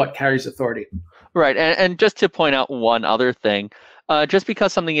understand what carries authority. Right, and just to point out one other thing, just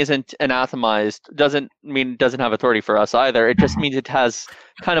because something isn't anathemized doesn't mean it doesn't have authority for us either. It just means it has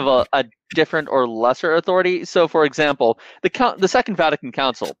kind of a different or lesser authority. So, for example, the Second Vatican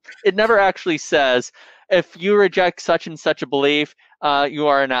Council, it never actually says, if you reject such and such a belief, you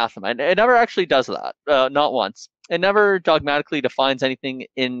are anathema. It never actually does that, not once. It never dogmatically defines anything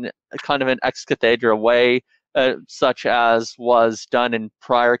in kind of an ex cathedra way such as was done in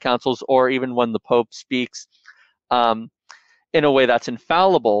prior councils, or even when the Pope speaks in a way that's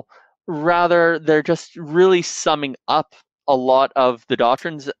infallible. Rather, they're just really summing up a lot of the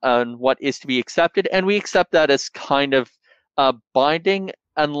doctrines and what is to be accepted, and we accept that as kind of binding,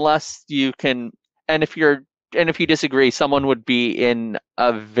 unless you can. And if you disagree, someone would be in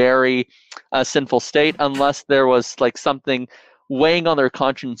a very sinful state, unless there was like something weighing on their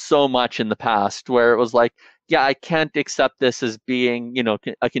conscience so much in the past, where it was like, yeah, I can't accept this as being,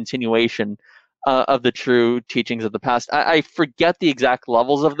 a continuation of the true teachings of the past. I forget the exact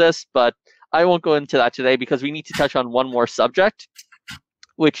levels of this, but I won't go into that today because we need to touch on one more subject,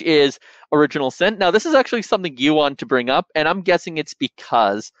 which is original sin. Now, this is actually something you want to bring up, and I'm guessing it's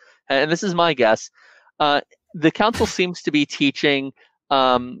because, and this is my guess, the council seems to be teaching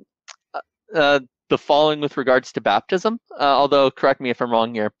the following with regards to baptism, although correct me if I'm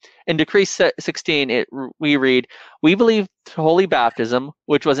wrong here. In Decree 16, we read, "We believe holy baptism,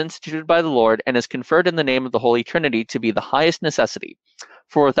 which was instituted by the Lord and is conferred in the name of the Holy Trinity to be the highest necessity.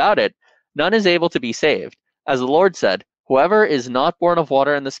 For without it, none is able to be saved. As the Lord said, whoever is not born of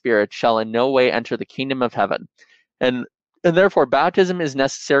water and the Spirit shall in no way enter the kingdom of heaven. And therefore baptism is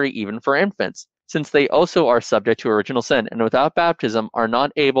necessary even for infants, since they also are subject to original sin, and without baptism are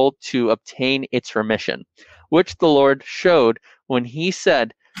not able to obtain its remission, which the Lord showed when he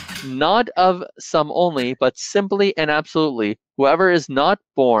said, not of some only, but simply and absolutely, whoever is not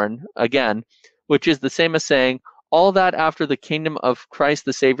born again, which is the same as saying, all that after the kingdom of Christ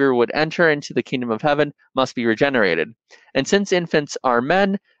the Savior would enter into the kingdom of heaven must be regenerated. And since infants are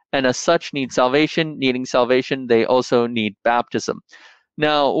men, and as such need salvation, needing salvation, they also need baptism."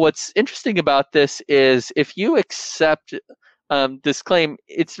 Now, what's interesting about this is if you accept this claim,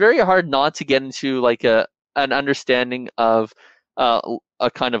 it's very hard not to get into like an understanding of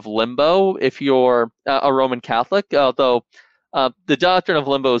a kind of limbo if you're a Roman Catholic, although the doctrine of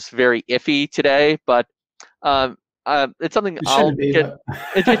limbo is very iffy today, but it's something I'll get.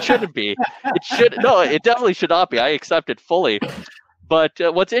 It shouldn't be. It definitely should not be. I accept it fully. But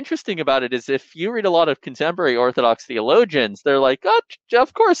what's interesting about it is if you read a lot of contemporary Orthodox theologians, they're like, oh,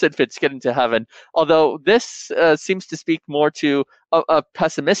 of course infants get into heaven. Although this seems to speak more to a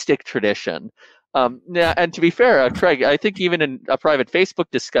pessimistic tradition. And to be fair, Craig, I think even in a private Facebook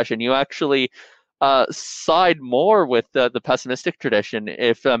discussion, you actually side more with the pessimistic tradition,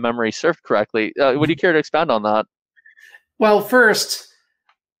 if memory served correctly. Would you care to expand on that? Well, first,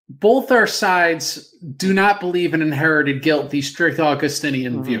 both our sides do not believe in inherited guilt, the strict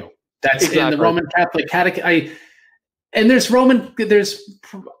Augustinian view. That's exactly. In the Roman Catholic Catechism. And there's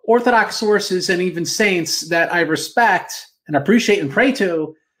Orthodox sources and even saints that I respect and appreciate and pray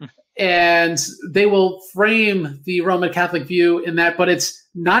to, and they will frame the Roman Catholic view in that, but it's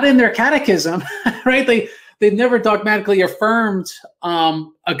not in their catechism, right? They've never dogmatically affirmed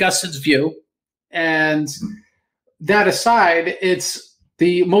Augustine's view. And that aside, it's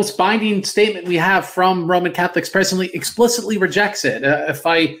the most binding statement we have from Roman Catholics presently explicitly rejects it.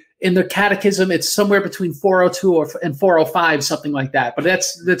 In the catechism, it's somewhere between 402 and 405, something like that. But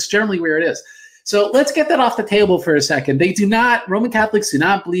that's generally where it is. So let's get that off the table for a second. Roman Catholics do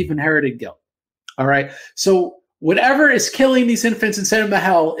not believe in inherited guilt. All right. So whatever is killing these infants and sending them to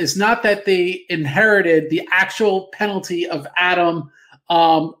hell is not that they inherited the actual penalty of Adam,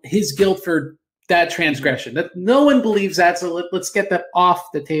 his guilt for that transgression. That no one believes that, so let's get that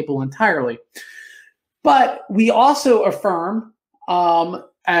off the table entirely. But we also affirm, I'm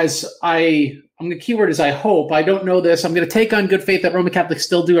going to keyword is I hope, I don't know this, I'm going to take on good faith that Roman Catholics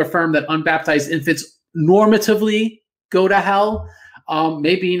still do affirm that unbaptized infants normatively go to hell,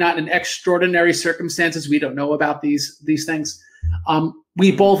 maybe not in extraordinary circumstances. We don't know about these things.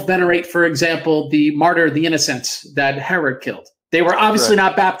 We both venerate, for example, the martyr, the innocents that Herod killed. They were obviously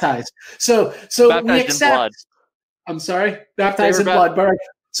not baptized. So baptized we accept. In blood. I'm sorry, baptized in blood. But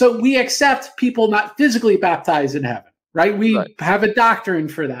so we accept people not physically baptized in heaven, right? We have a doctrine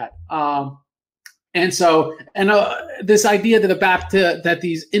for that. And this idea that that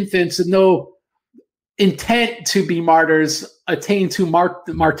these infants with no intent to be martyrs attain to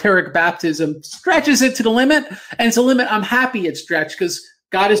martyric baptism stretches it to the limit, and it's a limit I'm happy it stretched because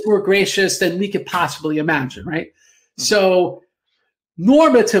God is more gracious than we could possibly imagine, right? Mm-hmm. So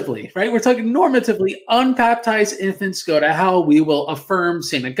normatively, right? We're talking normatively, unbaptized infants go to hell. We will affirm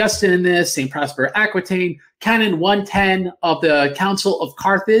St. Augustine in this, St. Prosper Aquitaine, Canon 110 of the Council of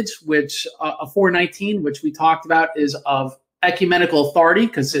Carthage, which 419, which we talked about, is of ecumenical authority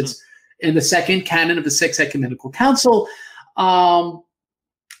because it's in the second canon of the Sixth Ecumenical Council.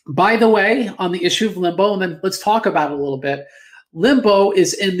 By the way, on the issue of limbo, and then let's talk about it a little bit. limbo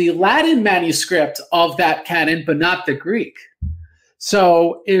is in the Latin manuscript of that canon, but not the Greek.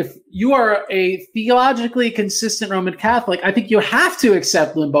 So if you are a theologically consistent Roman Catholic, I think you have to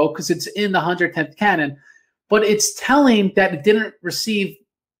accept limbo because it's in the 110th canon, but it's telling that it didn't receive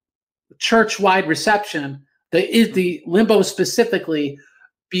church-wide reception, the limbo specifically,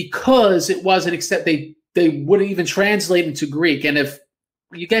 because it wasn't accept. They wouldn't even translate into Greek. And if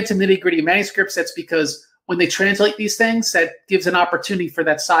you get to nitty-gritty manuscripts, that's because when they translate these things, that gives an opportunity for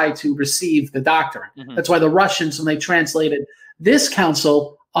that side to receive the doctrine. That's why the Russians, when they translated this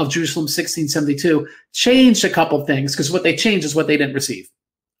Council of Jerusalem 1672, changed a couple of things, because what they changed is what they didn't receive.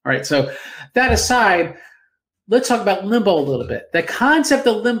 All right, so that aside, let's talk about limbo a little bit. The concept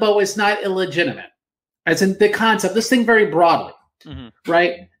of limbo is not illegitimate, as in the concept, let's think very broadly,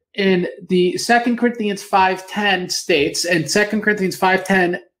 right? In the 2 Corinthians 5:10 states, and 2 Corinthians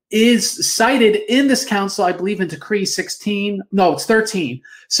 5:10 is cited in this council, I believe, in Decree 16. No, it's 13.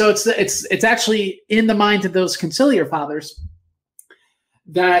 So it's actually in the mind of those conciliar fathers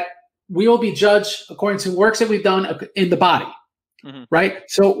that we will be judged according to works that we've done in the body, right?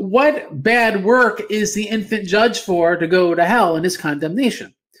 So what bad work is the infant judged for to go to hell in his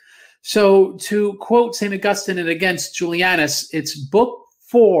condemnation? So to quote St. Augustine and against Julianus, it's book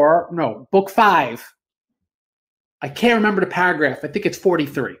 5. I can't remember the paragraph. I think it's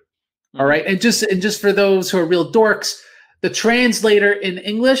 43. All right. And just for those who are real dorks, the translator in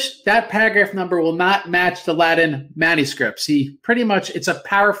English, that paragraph number will not match the Latin manuscripts. It's a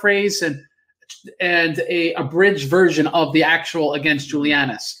paraphrase and a abridged version of the actual against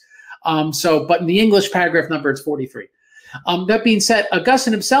Julianus. But in the English paragraph number, it's 43. That being said,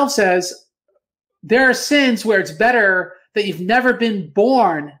 Augustine himself says there are sins where it's better that you've never been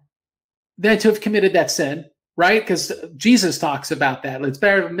born than to have committed that sin, right? Because Jesus talks about that. It's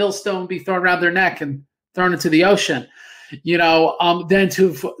better a millstone be thrown around their neck and thrown into the ocean, than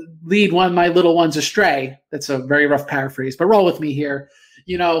to lead one of my little ones astray. That's a very rough paraphrase, but roll with me here.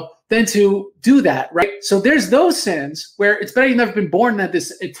 Than to do that, right? So there's those sins where it's better you've never been born than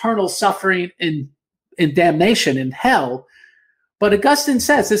this eternal suffering in damnation in hell. But Augustine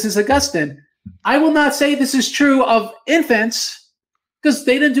says, this is Augustine, I will not say this is true of infants because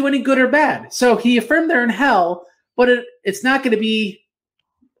they didn't do any good or bad. So he affirmed they're in hell, but it's not going to be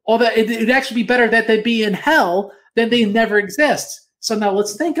all that. It'd actually be better that they be in hell than they never exist. So now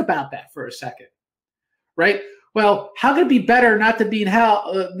let's think about that for a second, right? Well, how could it be better not to be in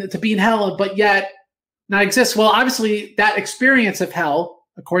hell, but yet not exist? Well, obviously that experience of hell,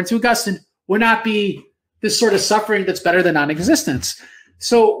 according to Augustine, would not be this sort of suffering that's better than non-existence.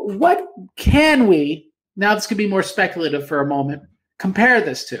 So what can we, now this could be more speculative for a moment, compare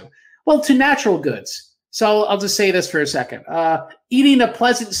this to? Well, to natural goods. So I'll just say this for a second. Eating a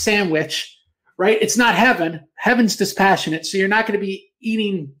pleasant sandwich, right? It's not heaven. Heaven's dispassionate. So you're not going to be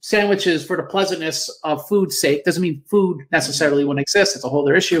eating sandwiches for the pleasantness of food's sake. Doesn't mean food necessarily won't exist. It's a whole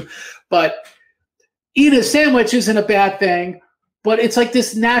other issue. But eating a sandwich isn't a bad thing, but it's like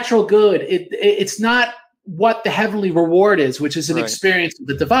this natural good. It's not what the heavenly reward is, which is an experience of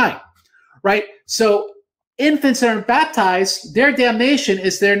the divine, right? So infants that are baptized, their damnation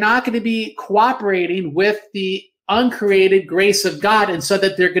is they're not going to be cooperating with the uncreated grace of God, and so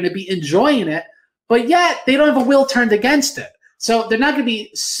that they're going to be enjoying it, but yet they don't have a will turned against it. So they're not going to be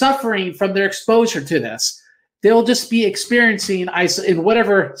suffering from their exposure to this. They'll just be experiencing in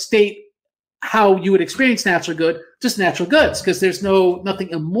whatever state how you would experience natural good, just natural goods, because there's nothing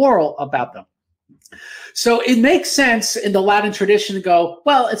immoral about them. So it makes sense in the Latin tradition to go,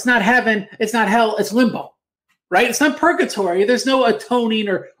 well, it's not heaven, it's not hell, it's limbo, right? It's not purgatory. There's no atoning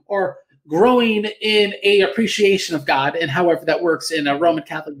or growing in a appreciation of God, and however that works in a Roman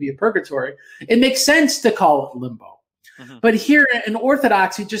Catholic via purgatory. It makes sense to call it limbo. But here in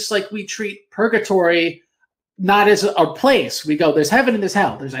Orthodoxy, just like we treat purgatory not as a place, we go, there's heaven and there's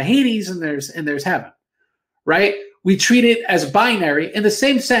hell. There's a Hades and there's heaven, right? We treat it as binary. In the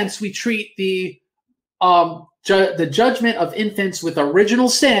same sense, we treat the judgment of infants with original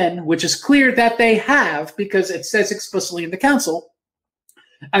sin, which is clear that they have because it says explicitly in the council,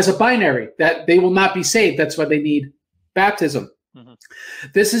 as a binary, that they will not be saved. That's why they need baptism.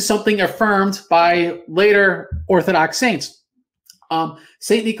 This is something affirmed by later Orthodox saints.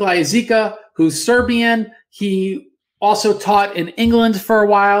 Saint Nicolae Zica, who's Serbian, he also taught in England for a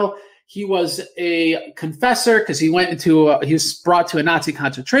while. He was a confessor because he was brought to a Nazi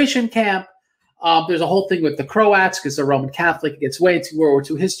concentration camp. There's a whole thing with the Croats because they're Roman Catholic. It gets way into World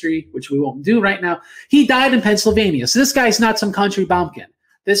War II history, which we won't do right now. He died in Pennsylvania. So this guy's not some country bumpkin.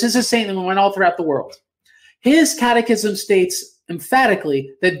 This is a saint that went all throughout the world. His catechism states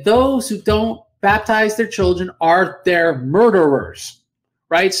emphatically that those who don't baptize their children are their murderers,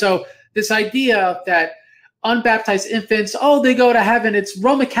 right? So this idea that unbaptized infants, oh, they go to heaven, it's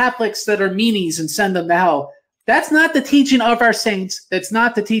Roman Catholics that are meanies and send them to hell. That's not the teaching of our saints. That's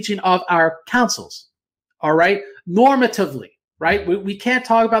not the teaching of our councils, all right? Normatively, right? We can't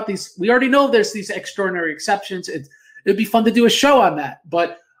talk about these. We already know there's these extraordinary exceptions. It'd be fun to do a show on that,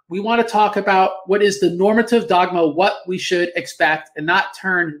 but we want to talk about what is the normative dogma, what we should expect, and not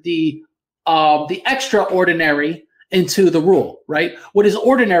turn the extraordinary into the rule, right? What is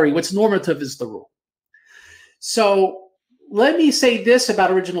ordinary, what's normative is the rule. So let me say this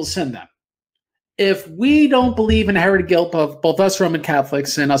about original sin then. If we don't believe in inherited guilt of both us Roman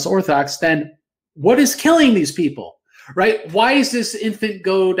Catholics and us Orthodox, then what is killing these people, right? Why does this infant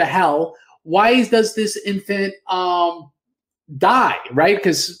go to hell? Why does this infant die, right?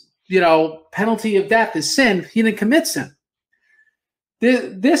 Because, penalty of death is sin. He didn't commit sin.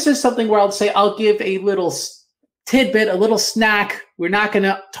 This is something where I'll give a little tidbit, a little snack. We're not going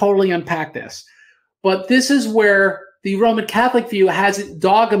to totally unpack this. But this is where the Roman Catholic view hasn't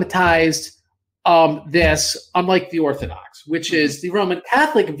dogmatized this, unlike the Orthodox, which is the Roman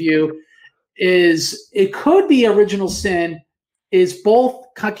Catholic view is it could be original sin is both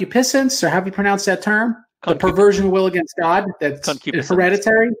concupiscence, or how do you pronounce that term? The perversion of will against God, that's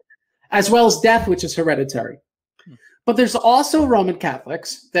hereditary, as well as death, which is hereditary. But there's also Roman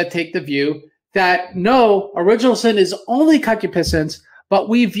Catholics that take the view that no, original sin is only concupiscence, but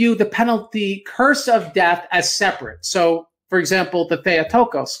we view the penalty curse of death as separate. So, for example, the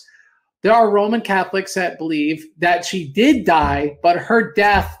Theotokos, there are Roman Catholics that believe that she did die, but her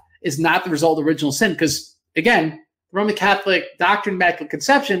death is not the result of original sin. Because, again, Roman Catholic doctrine, Immaculate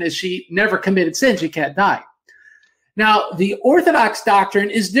Conception, is she never committed sin. She can't die. Now, the Orthodox doctrine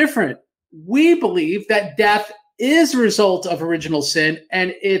is different. We believe that death is a result of original sin,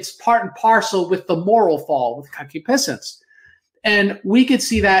 and it's part and parcel with the moral fall, with concupiscence. And we could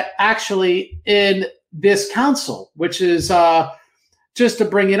see that actually in this council, which is, just to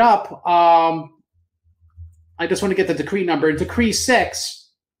bring it up, I just want to get the decree number. In Decree 6,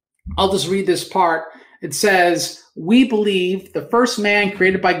 I'll just read this part. It says, we believe the first man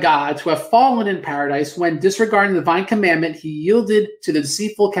created by God to have fallen in paradise when, disregarding the divine commandment, he yielded to the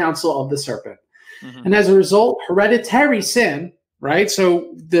deceitful counsel of the serpent. Mm-hmm. And as a result, hereditary sin, right?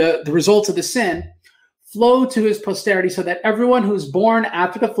 So the results of the sin flow to his posterity, so that everyone who is born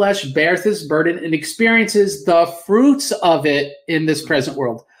after the flesh bears this burden and experiences the fruits of it in this present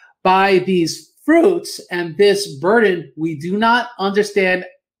world. By these fruits and this burden, we do not understand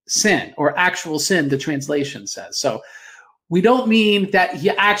sin, or actual sin, the translation says. So we don't mean that we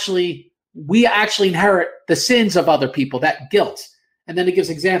actually inherit the sins of other people, that guilt. And then it gives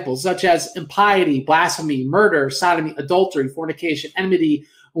examples such as impiety, blasphemy, murder, sodomy, adultery, fornication, enmity,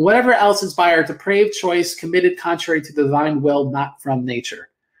 whatever else is by our depraved choice committed contrary to the divine will, not from nature.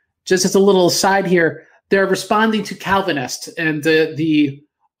 Just as a little aside here, they're responding to Calvinists and the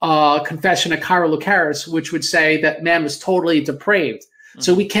Confession of Cyril Lucaris, which would say that man was totally depraved.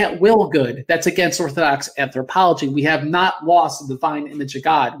 So we can't will good. That's against Orthodox anthropology. We have not lost the divine image of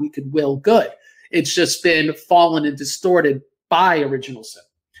God. We could will good. It's just been fallen and distorted by original sin.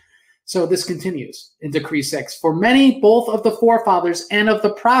 So this continues in Decree 6. For many, both of the forefathers and of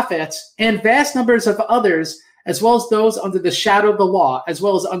the prophets, and vast numbers of others, as well as those under the shadow of the law, as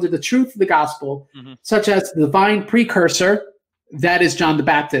well as under the truth of the gospel, such as the divine precursor, that is John the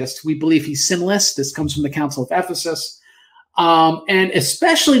Baptist. We believe he's sinless. This comes from the Council of Ephesus. And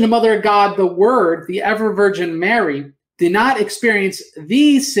especially the Mother of God, the Word, the ever Virgin Mary, did not experience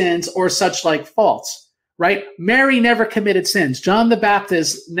these sins or such like faults. Right? Mary never committed sins. John the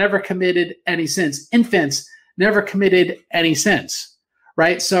Baptist never committed any sins. Infants never committed any sins.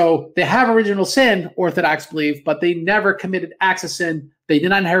 Right? So they have original sin, Orthodox believe, but they never committed acts of sin. They did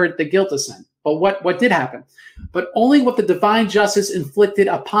not inherit the guilt of sin. But what did happen? But only what the divine justice inflicted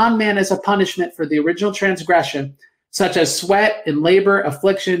upon man as a punishment for the original transgression, such as sweat and labor,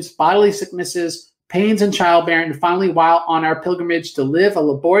 afflictions, bodily sicknesses, pains and childbearing, and finally, while on our pilgrimage to live a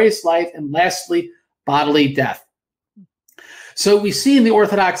laborious life, and lastly, bodily death. So we see in the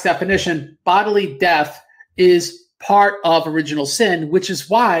Orthodox definition, bodily death is part of original sin, which is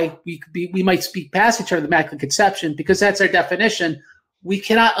why we might speak past each other, the Immaculate Conception, because that's our definition. We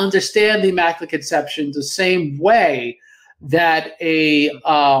cannot understand the Immaculate Conception the same way that a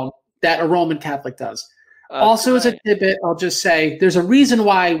Roman Catholic does. Also, as a tidbit, I'll just say there's a reason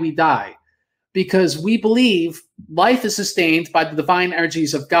why we die, because we believe life is sustained by the divine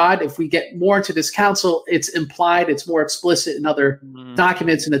energies of God. If we get more into this council, it's implied, it's more explicit in other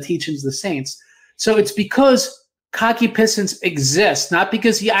documents and the teachings of the saints. So it's because concupiscence exists, not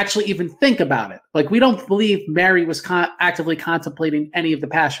because you actually even think about it. Like, we don't believe Mary was actively contemplating any of the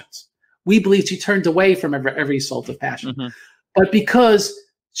passions. We believe she turned away from every assault of passion. Mm-hmm. But because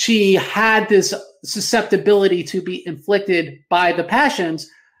she had this susceptibility to be inflicted by the passions,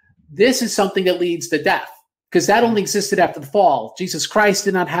 this is something that leads to death, because that only existed after the fall. Jesus Christ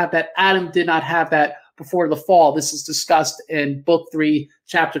did not have that. Adam did not have that before the fall. This is discussed in Book 3,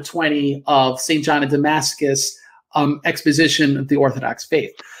 Chapter 20 of St. John of Damascus, exposition of the Orthodox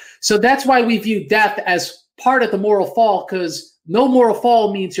faith. So that's why we view death as part of the moral fall, because no moral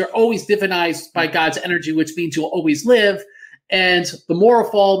fall means you're always divinized by God's energy, which means you'll always live. And the moral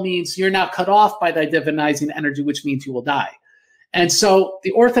fall means you're not cut off by that divinizing energy, which means you will die. And so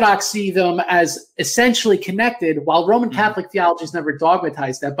the Orthodox see them as essentially connected, while Roman Catholic theology has never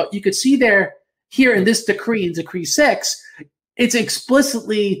dogmatized that. But you could see here in this decree, in Decree 6, it's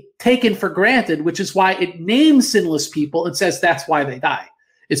explicitly taken for granted, which is why it names sinless people and says that's why they die.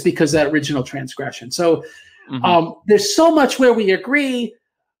 It's because of that original transgression. So there's so much where we agree.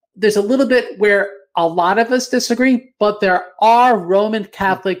 There's a little bit where a lot of us disagree, but there are Roman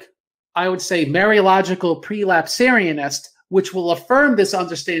Catholic, I would say, Mariological prelapsarianists, which will affirm this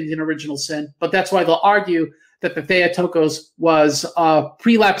understanding in original sin. But that's why they'll argue that the Theotokos was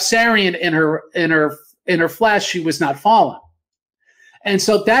prelapsarian in her flesh. She was not fallen. And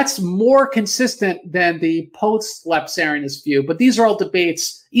so that's more consistent than the post-lapsarianist view. But these are all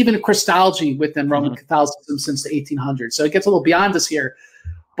debates, even in Christology within Roman Catholicism since the 1800s. So it gets a little beyond us here.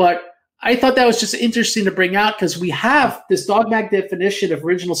 But I thought that was just interesting to bring out, because we have this dogmatic definition of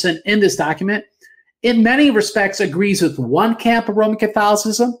original sin in this document. In many respects agrees with one camp of Roman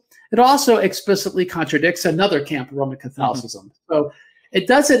Catholicism. It also explicitly contradicts another camp of Roman Catholicism. So it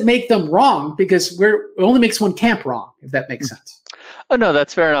doesn't make them wrong, because it only makes one camp wrong, if that makes sense. Oh, no,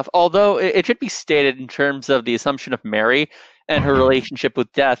 that's fair enough. Although it should be stated in terms of the assumption of Mary and her relationship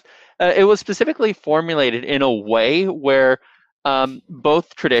with death, it was specifically formulated in a way where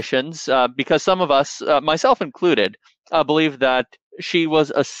both traditions, because some of us, myself included, believe that she was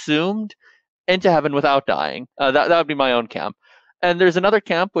assumed into heaven without dying. That would be my own camp. And there's another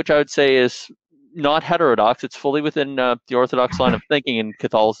camp, which I would say is not heterodox. It's fully within the Orthodox line of thinking in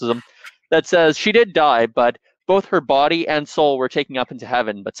Catholicism, that says she did die, but both her body and soul were taken up into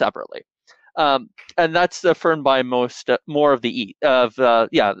heaven, but separately. And that's affirmed by more of the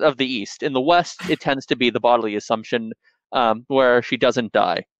East. In the West, it tends to be the bodily assumption, where she doesn't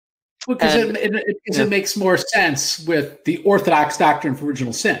die. Because it makes more sense with the Orthodox doctrine of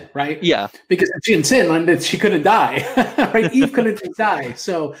original sin, right? Yeah. Because if she didn't sin, then she couldn't die, right? Eve couldn't die.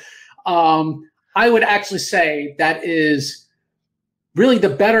 So I would actually say that is really the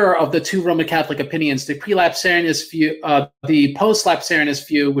better of the two Roman Catholic opinions, the prelapsarianist view, the post-lapsarianist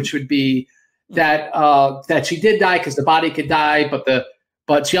view, which would be that she did die because the body could die,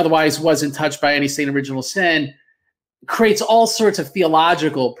 but she otherwise wasn't touched by any stain of original sin, creates all sorts of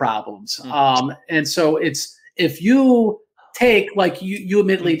theological problems. And so if you take, like you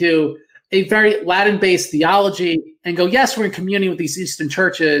admittedly do, a very Latin-based theology and go, yes, we're in communion with these Eastern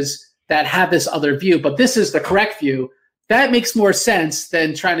churches that have this other view, but this is the correct view, that makes more sense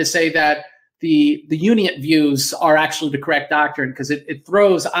than trying to say that the Unient views are actually the correct doctrine, because it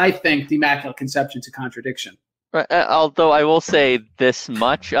throws, I think, the Immaculate Conception to contradiction. Right. Although I will say this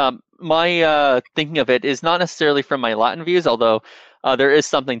much, my thinking of it is not necessarily from my Latin views, although there is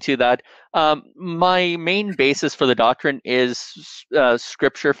something to that. My main basis for the doctrine is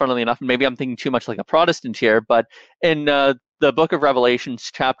Scripture, funnily enough. And maybe I'm thinking too much like a Protestant here, but in the book of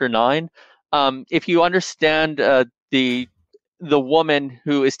Revelations, chapter 9, if you understand the woman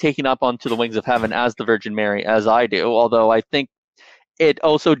who is taken up onto the wings of heaven as the Virgin Mary, as I do, although I think it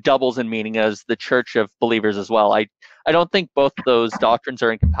also doubles in meaning as the Church of Believers as well. I don't think both those doctrines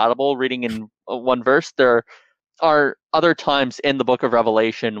are incompatible. Reading in one verse, there are other times in the book of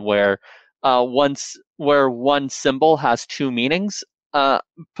Revelation where one symbol has two meanings.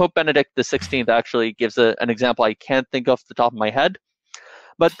 Pope Benedict XVI actually gives an example I can't think off the top of my head,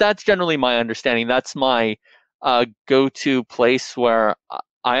 but that's generally my understanding. That's my go-to place where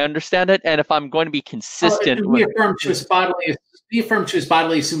I understand it, and if I'm going to be consistent, we affirm she was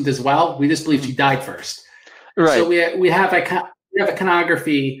bodily assumed as well. We just believe she died first. Right. So we have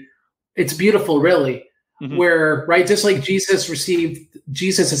iconography. It's beautiful, really. Where, right, just like Jesus received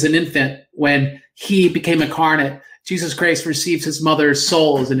Jesus as an infant when he became incarnate, Jesus Christ receives his mother's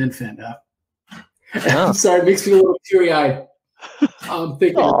soul as an infant. I'm sorry, it makes me a little teary-eyed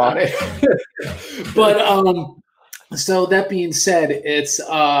thinking about it. But so that being said, it's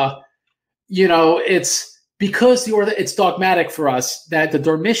because it's dogmatic for us that the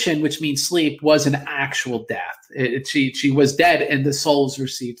dormition, which means sleep, was an actual death. She was dead and the souls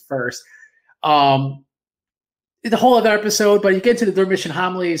received first. The whole other episode, but you get to the dormition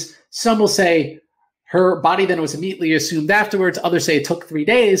homilies, some will say her body then was immediately assumed afterwards. Others say it took 3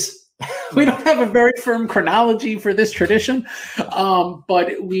 days. We don't have a very firm chronology for this tradition,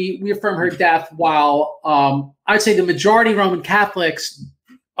 but we affirm her death, while I'd say the majority of Roman Catholics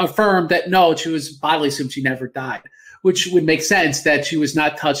affirmed that no, she was bodily assumed, she never died, which would make sense that she was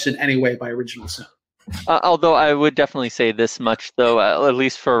not touched in any way by original sin. Although I would definitely say this much, though, at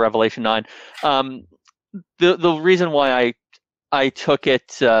least for Revelation 9, the reason why I took it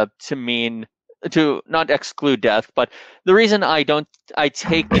to mean to not exclude death, but the reason I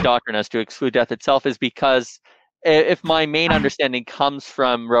take the doctrine as to exclude death itself is because if my main understanding comes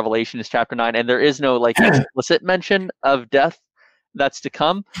from Revelation chapter 9, and there is no like explicit mention of death that's to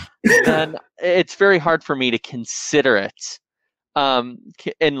come, then it's very hard for me to consider it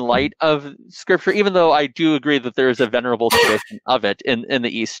in light of Scripture, even though I do agree that there is a venerable tradition of it in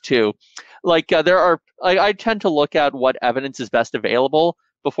the East too. Like I tend to look at what evidence is best available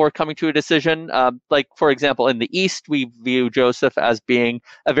before coming to a decision. Like, for example, in the East, we view Joseph as being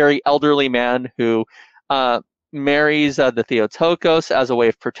a very elderly man who marries the Theotokos as a way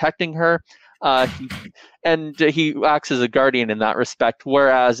of protecting her. And he acts as a guardian in that respect.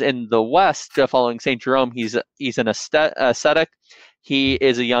 Whereas in the West, following Saint Jerome, he's an ascetic. He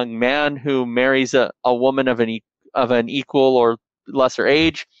is a young man who marries a woman of an equal or lesser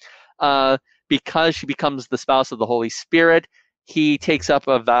age. Because she becomes the spouse of the Holy Spirit, he takes up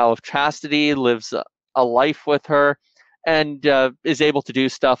a vow of chastity, lives a life with her, and is able to do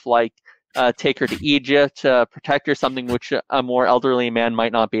stuff like take her to Egypt, protect her, something which a more elderly man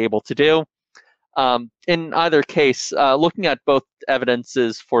might not be able to do. In either case, looking at both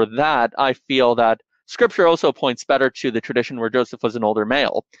evidences for that, I feel that Scripture also points better to the tradition where Joseph was an older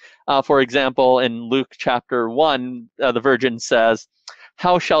male. For example, in Luke chapter 1, the Virgin says,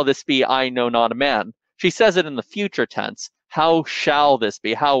 "How shall this be? I know not a man." She says it in the future tense. How shall this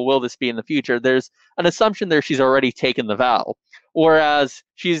be? How will this be in the future? There's an assumption there she's already taken the vow, whereas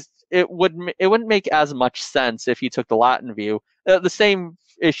it wouldn't make as much sense if you took the Latin view. The same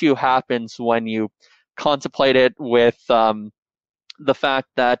issue happens when you contemplate it with the fact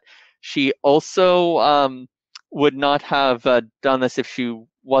that she also would not have done this if she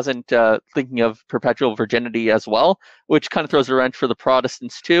wasn't thinking of perpetual virginity as well, which kind of throws a wrench for the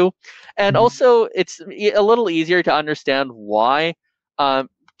Protestants too. And also, it's a little easier to understand why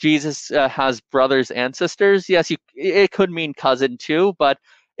Jesus has brothers and sisters. Yes, it could mean cousin too, but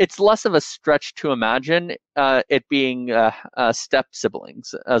it's less of a stretch to imagine it being step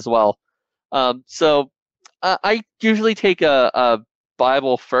siblings as well. So I usually take a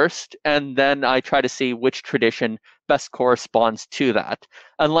Bible first, and then I try to see which tradition best corresponds to that,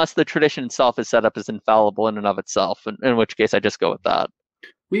 unless the tradition itself is set up as infallible in and of itself, in which case I just go with that.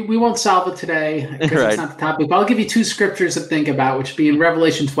 We won't solve it today because Right. It's not the topic, but I'll give you two scriptures to think about, which be in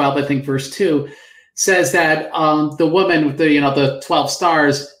Revelation 12, I think verse 2, says that the woman with the 12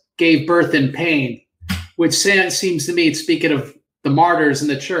 stars gave birth in pain, which seems to me, speaking of the martyrs in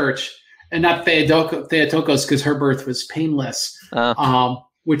the church, and not Theotokos, because her birth was painless,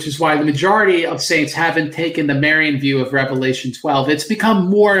 which is why the majority of saints haven't taken the Marian view of Revelation 12. It's become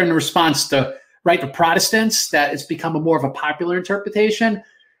more in response to the Protestants, that it's become more of a popular interpretation,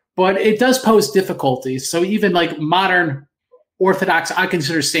 but it does pose difficulties. So even like modern Orthodox, I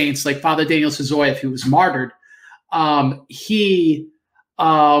consider saints like Father Daniel Syzoev, who was martyred, he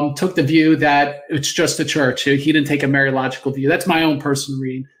took the view that it's just the church. He didn't take a Mariological view. That's my own personal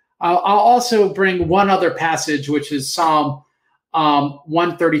reading. I'll also bring one other passage, which is Psalm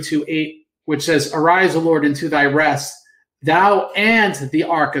 132:8, which says, "Arise, O Lord, into thy rest, thou and the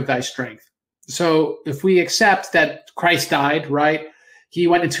ark of thy strength." So if we accept that Christ died, right, he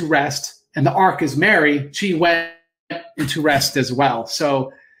went into rest, and the ark is Mary, she went into rest as well.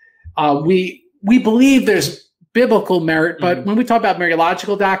 So we believe there's biblical merit, but when we talk about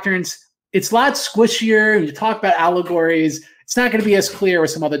Mariological doctrines, it's a lot squishier. When you talk about allegories, it's not going to be as clear with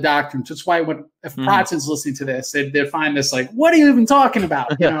some other doctrines. That's why if Protestants listening to this, they find this like, what are you even talking about?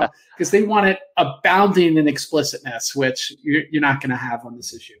 Because they want it abounding in explicitness, which you're not going to have on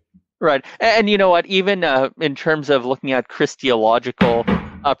this issue. Right. And you know what? Even in terms of looking at Christological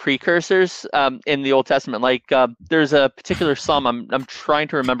precursors in the Old Testament, like there's a particular psalm, I'm trying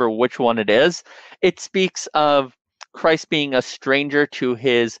to remember which one it is. It speaks of Christ being a stranger to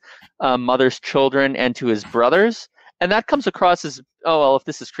his mother's children and to his brothers. And that comes across as, oh, well, if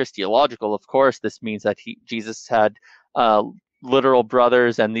this is Christological, of course, this means that Jesus had literal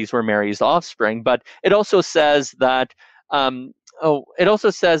brothers, and these were Mary's offspring. But it also says that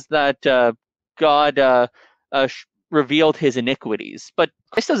God revealed his iniquities, but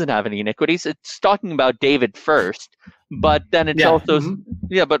Christ doesn't have any iniquities. It's talking about David first, but then it's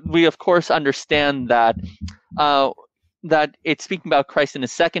but we of course understand that that it's speaking about Christ in a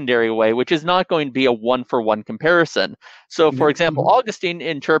secondary way, which is not going to be a one-for-one comparison. So, for example, Augustine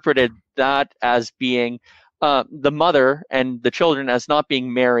interpreted that as being the mother and the children as not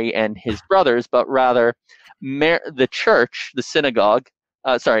being Mary and his brothers, but rather the church, the synagogue.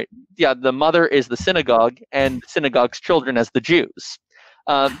 The mother is the synagogue, and the synagogue's children as the Jews,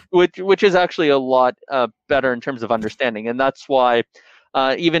 which is actually a lot better in terms of understanding. And that's why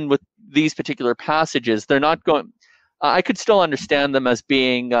even with these particular passages, they're not going. I could still understand them as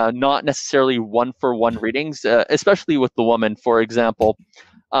being not necessarily one-for-one readings, especially with the woman, for example.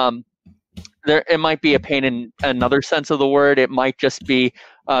 It might be a pain in another sense of the word. It might just be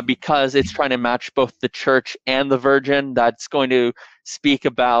because it's trying to match both the church and the virgin. That's going to speak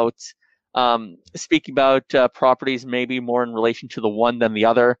about properties maybe more in relation to the one than the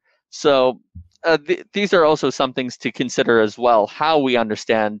other. So these are also some things to consider as well, how we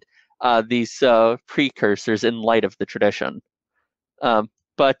understand these precursors in light of the tradition. So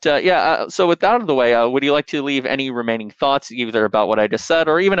with that out of the way, would you like to leave any remaining thoughts either about what I just said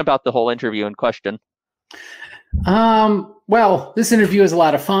or even about the whole interview in question? Well, this interview is a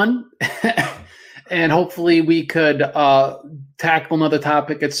lot of fun, and hopefully we could tackle another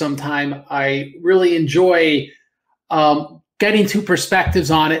topic at some time. I really enjoy getting two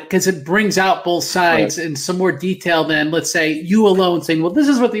perspectives on it because it brings out both sides in some more detail than, let's say, you alone saying, well, this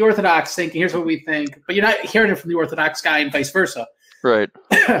is what the Orthodox think, and here's what we think, but you're not hearing it from the Orthodox guy and vice versa. Right.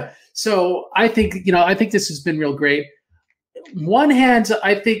 So I think this has been real great. One hand,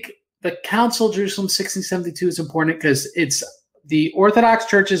 I think the Council of Jerusalem 1672 is important because it's the Orthodox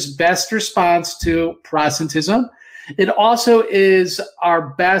Church's best response to Protestantism. It also is our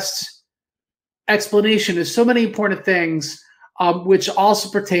best explanation of so many important things, which also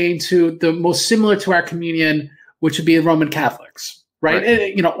pertain to the most similar to our communion, which would be Roman Catholics, right?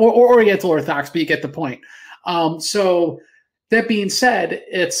 And, or Oriental Orthodox, but you get the point. So that being said,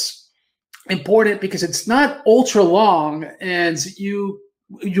 it's important because it's not ultra long, and you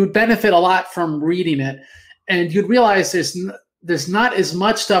would benefit a lot from reading it, and you'd realize there's not as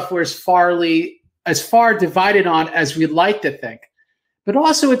much stuff where as far divided on as we'd like to think. But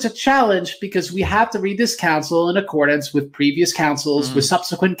also it's a challenge because we have to read this council in accordance with previous councils, with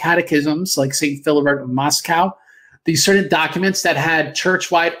subsequent catechisms like St. Philibert of Moscow, these certain documents that had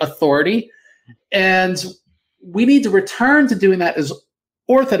church-wide authority. And we need to return to doing that as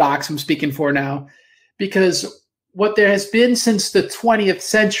Orthodox, I'm speaking for now, because what there has been since the 20th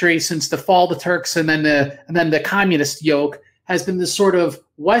century, since the fall of the Turks and then the communist yoke, has been this sort of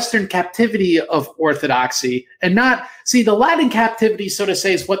Western captivity of orthodoxy, and the Latin captivity, so to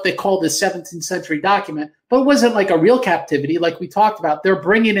say, is what they call the 17th century document, but it wasn't like a real captivity like we talked about. They're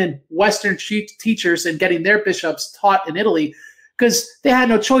bringing in Western teachers and getting their bishops taught in Italy because they had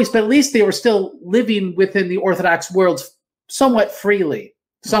no choice, but at least they were still living within the Orthodox world somewhat freely,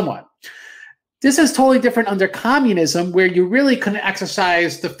 somewhat. This is totally different under communism, where you really couldn't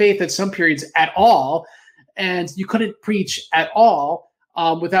exercise the faith at some periods at all, and you couldn't preach at all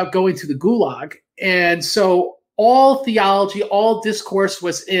without going to the gulag. And so all theology, all discourse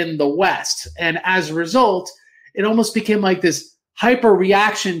was in the West. And as a result, it almost became like this hyper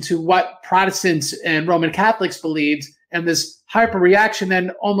reaction to what Protestants and Roman Catholics believed. And this hyper reaction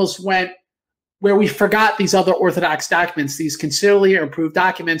then almost went where we forgot these other Orthodox documents, these considerably improved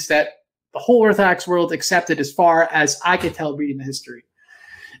documents that the whole Orthodox world accepted as far as I could tell reading the history.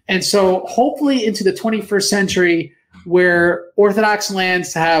 And so hopefully into the 21st century, where Orthodox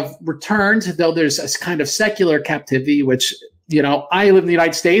lands have returned, though there's a kind of secular captivity, which, I live in the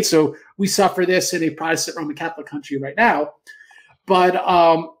United States, so we suffer this in a Protestant Roman Catholic country right now. But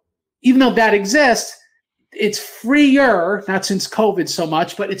even though that exists, it's freer, not since COVID so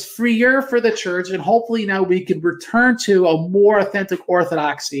much, but it's freer for the church. And hopefully now we can return to a more authentic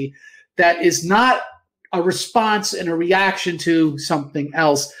orthodoxy that is not a response and a reaction to something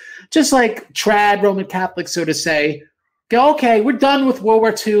else. Just like trad Roman Catholics, so to say, go, okay, we're done with World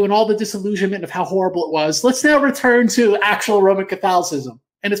War II and all the disillusionment of how horrible it was. Let's now return to actual Roman Catholicism.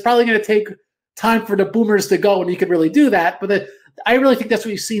 And it's probably going to take time for the boomers to go, and you could really do that. But I really think that's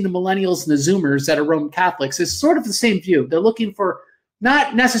what you've seen the millennials and the Zoomers that are Roman Catholics is sort of the same view. They're looking for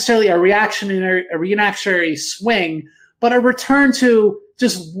not necessarily a reactionary swing, but a return to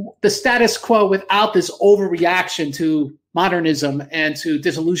just the status quo without this overreaction to modernism and to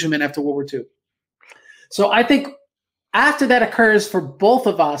disillusionment after World War II. So I think after that occurs for both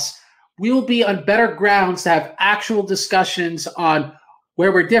of us, we will be on better grounds to have actual discussions on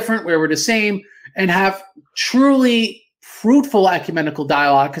where we're different, where we're the same, and have truly fruitful ecumenical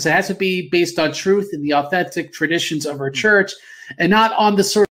dialogue, because it has to be based on truth and the authentic traditions of our church, and not on the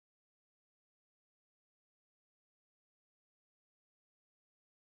sort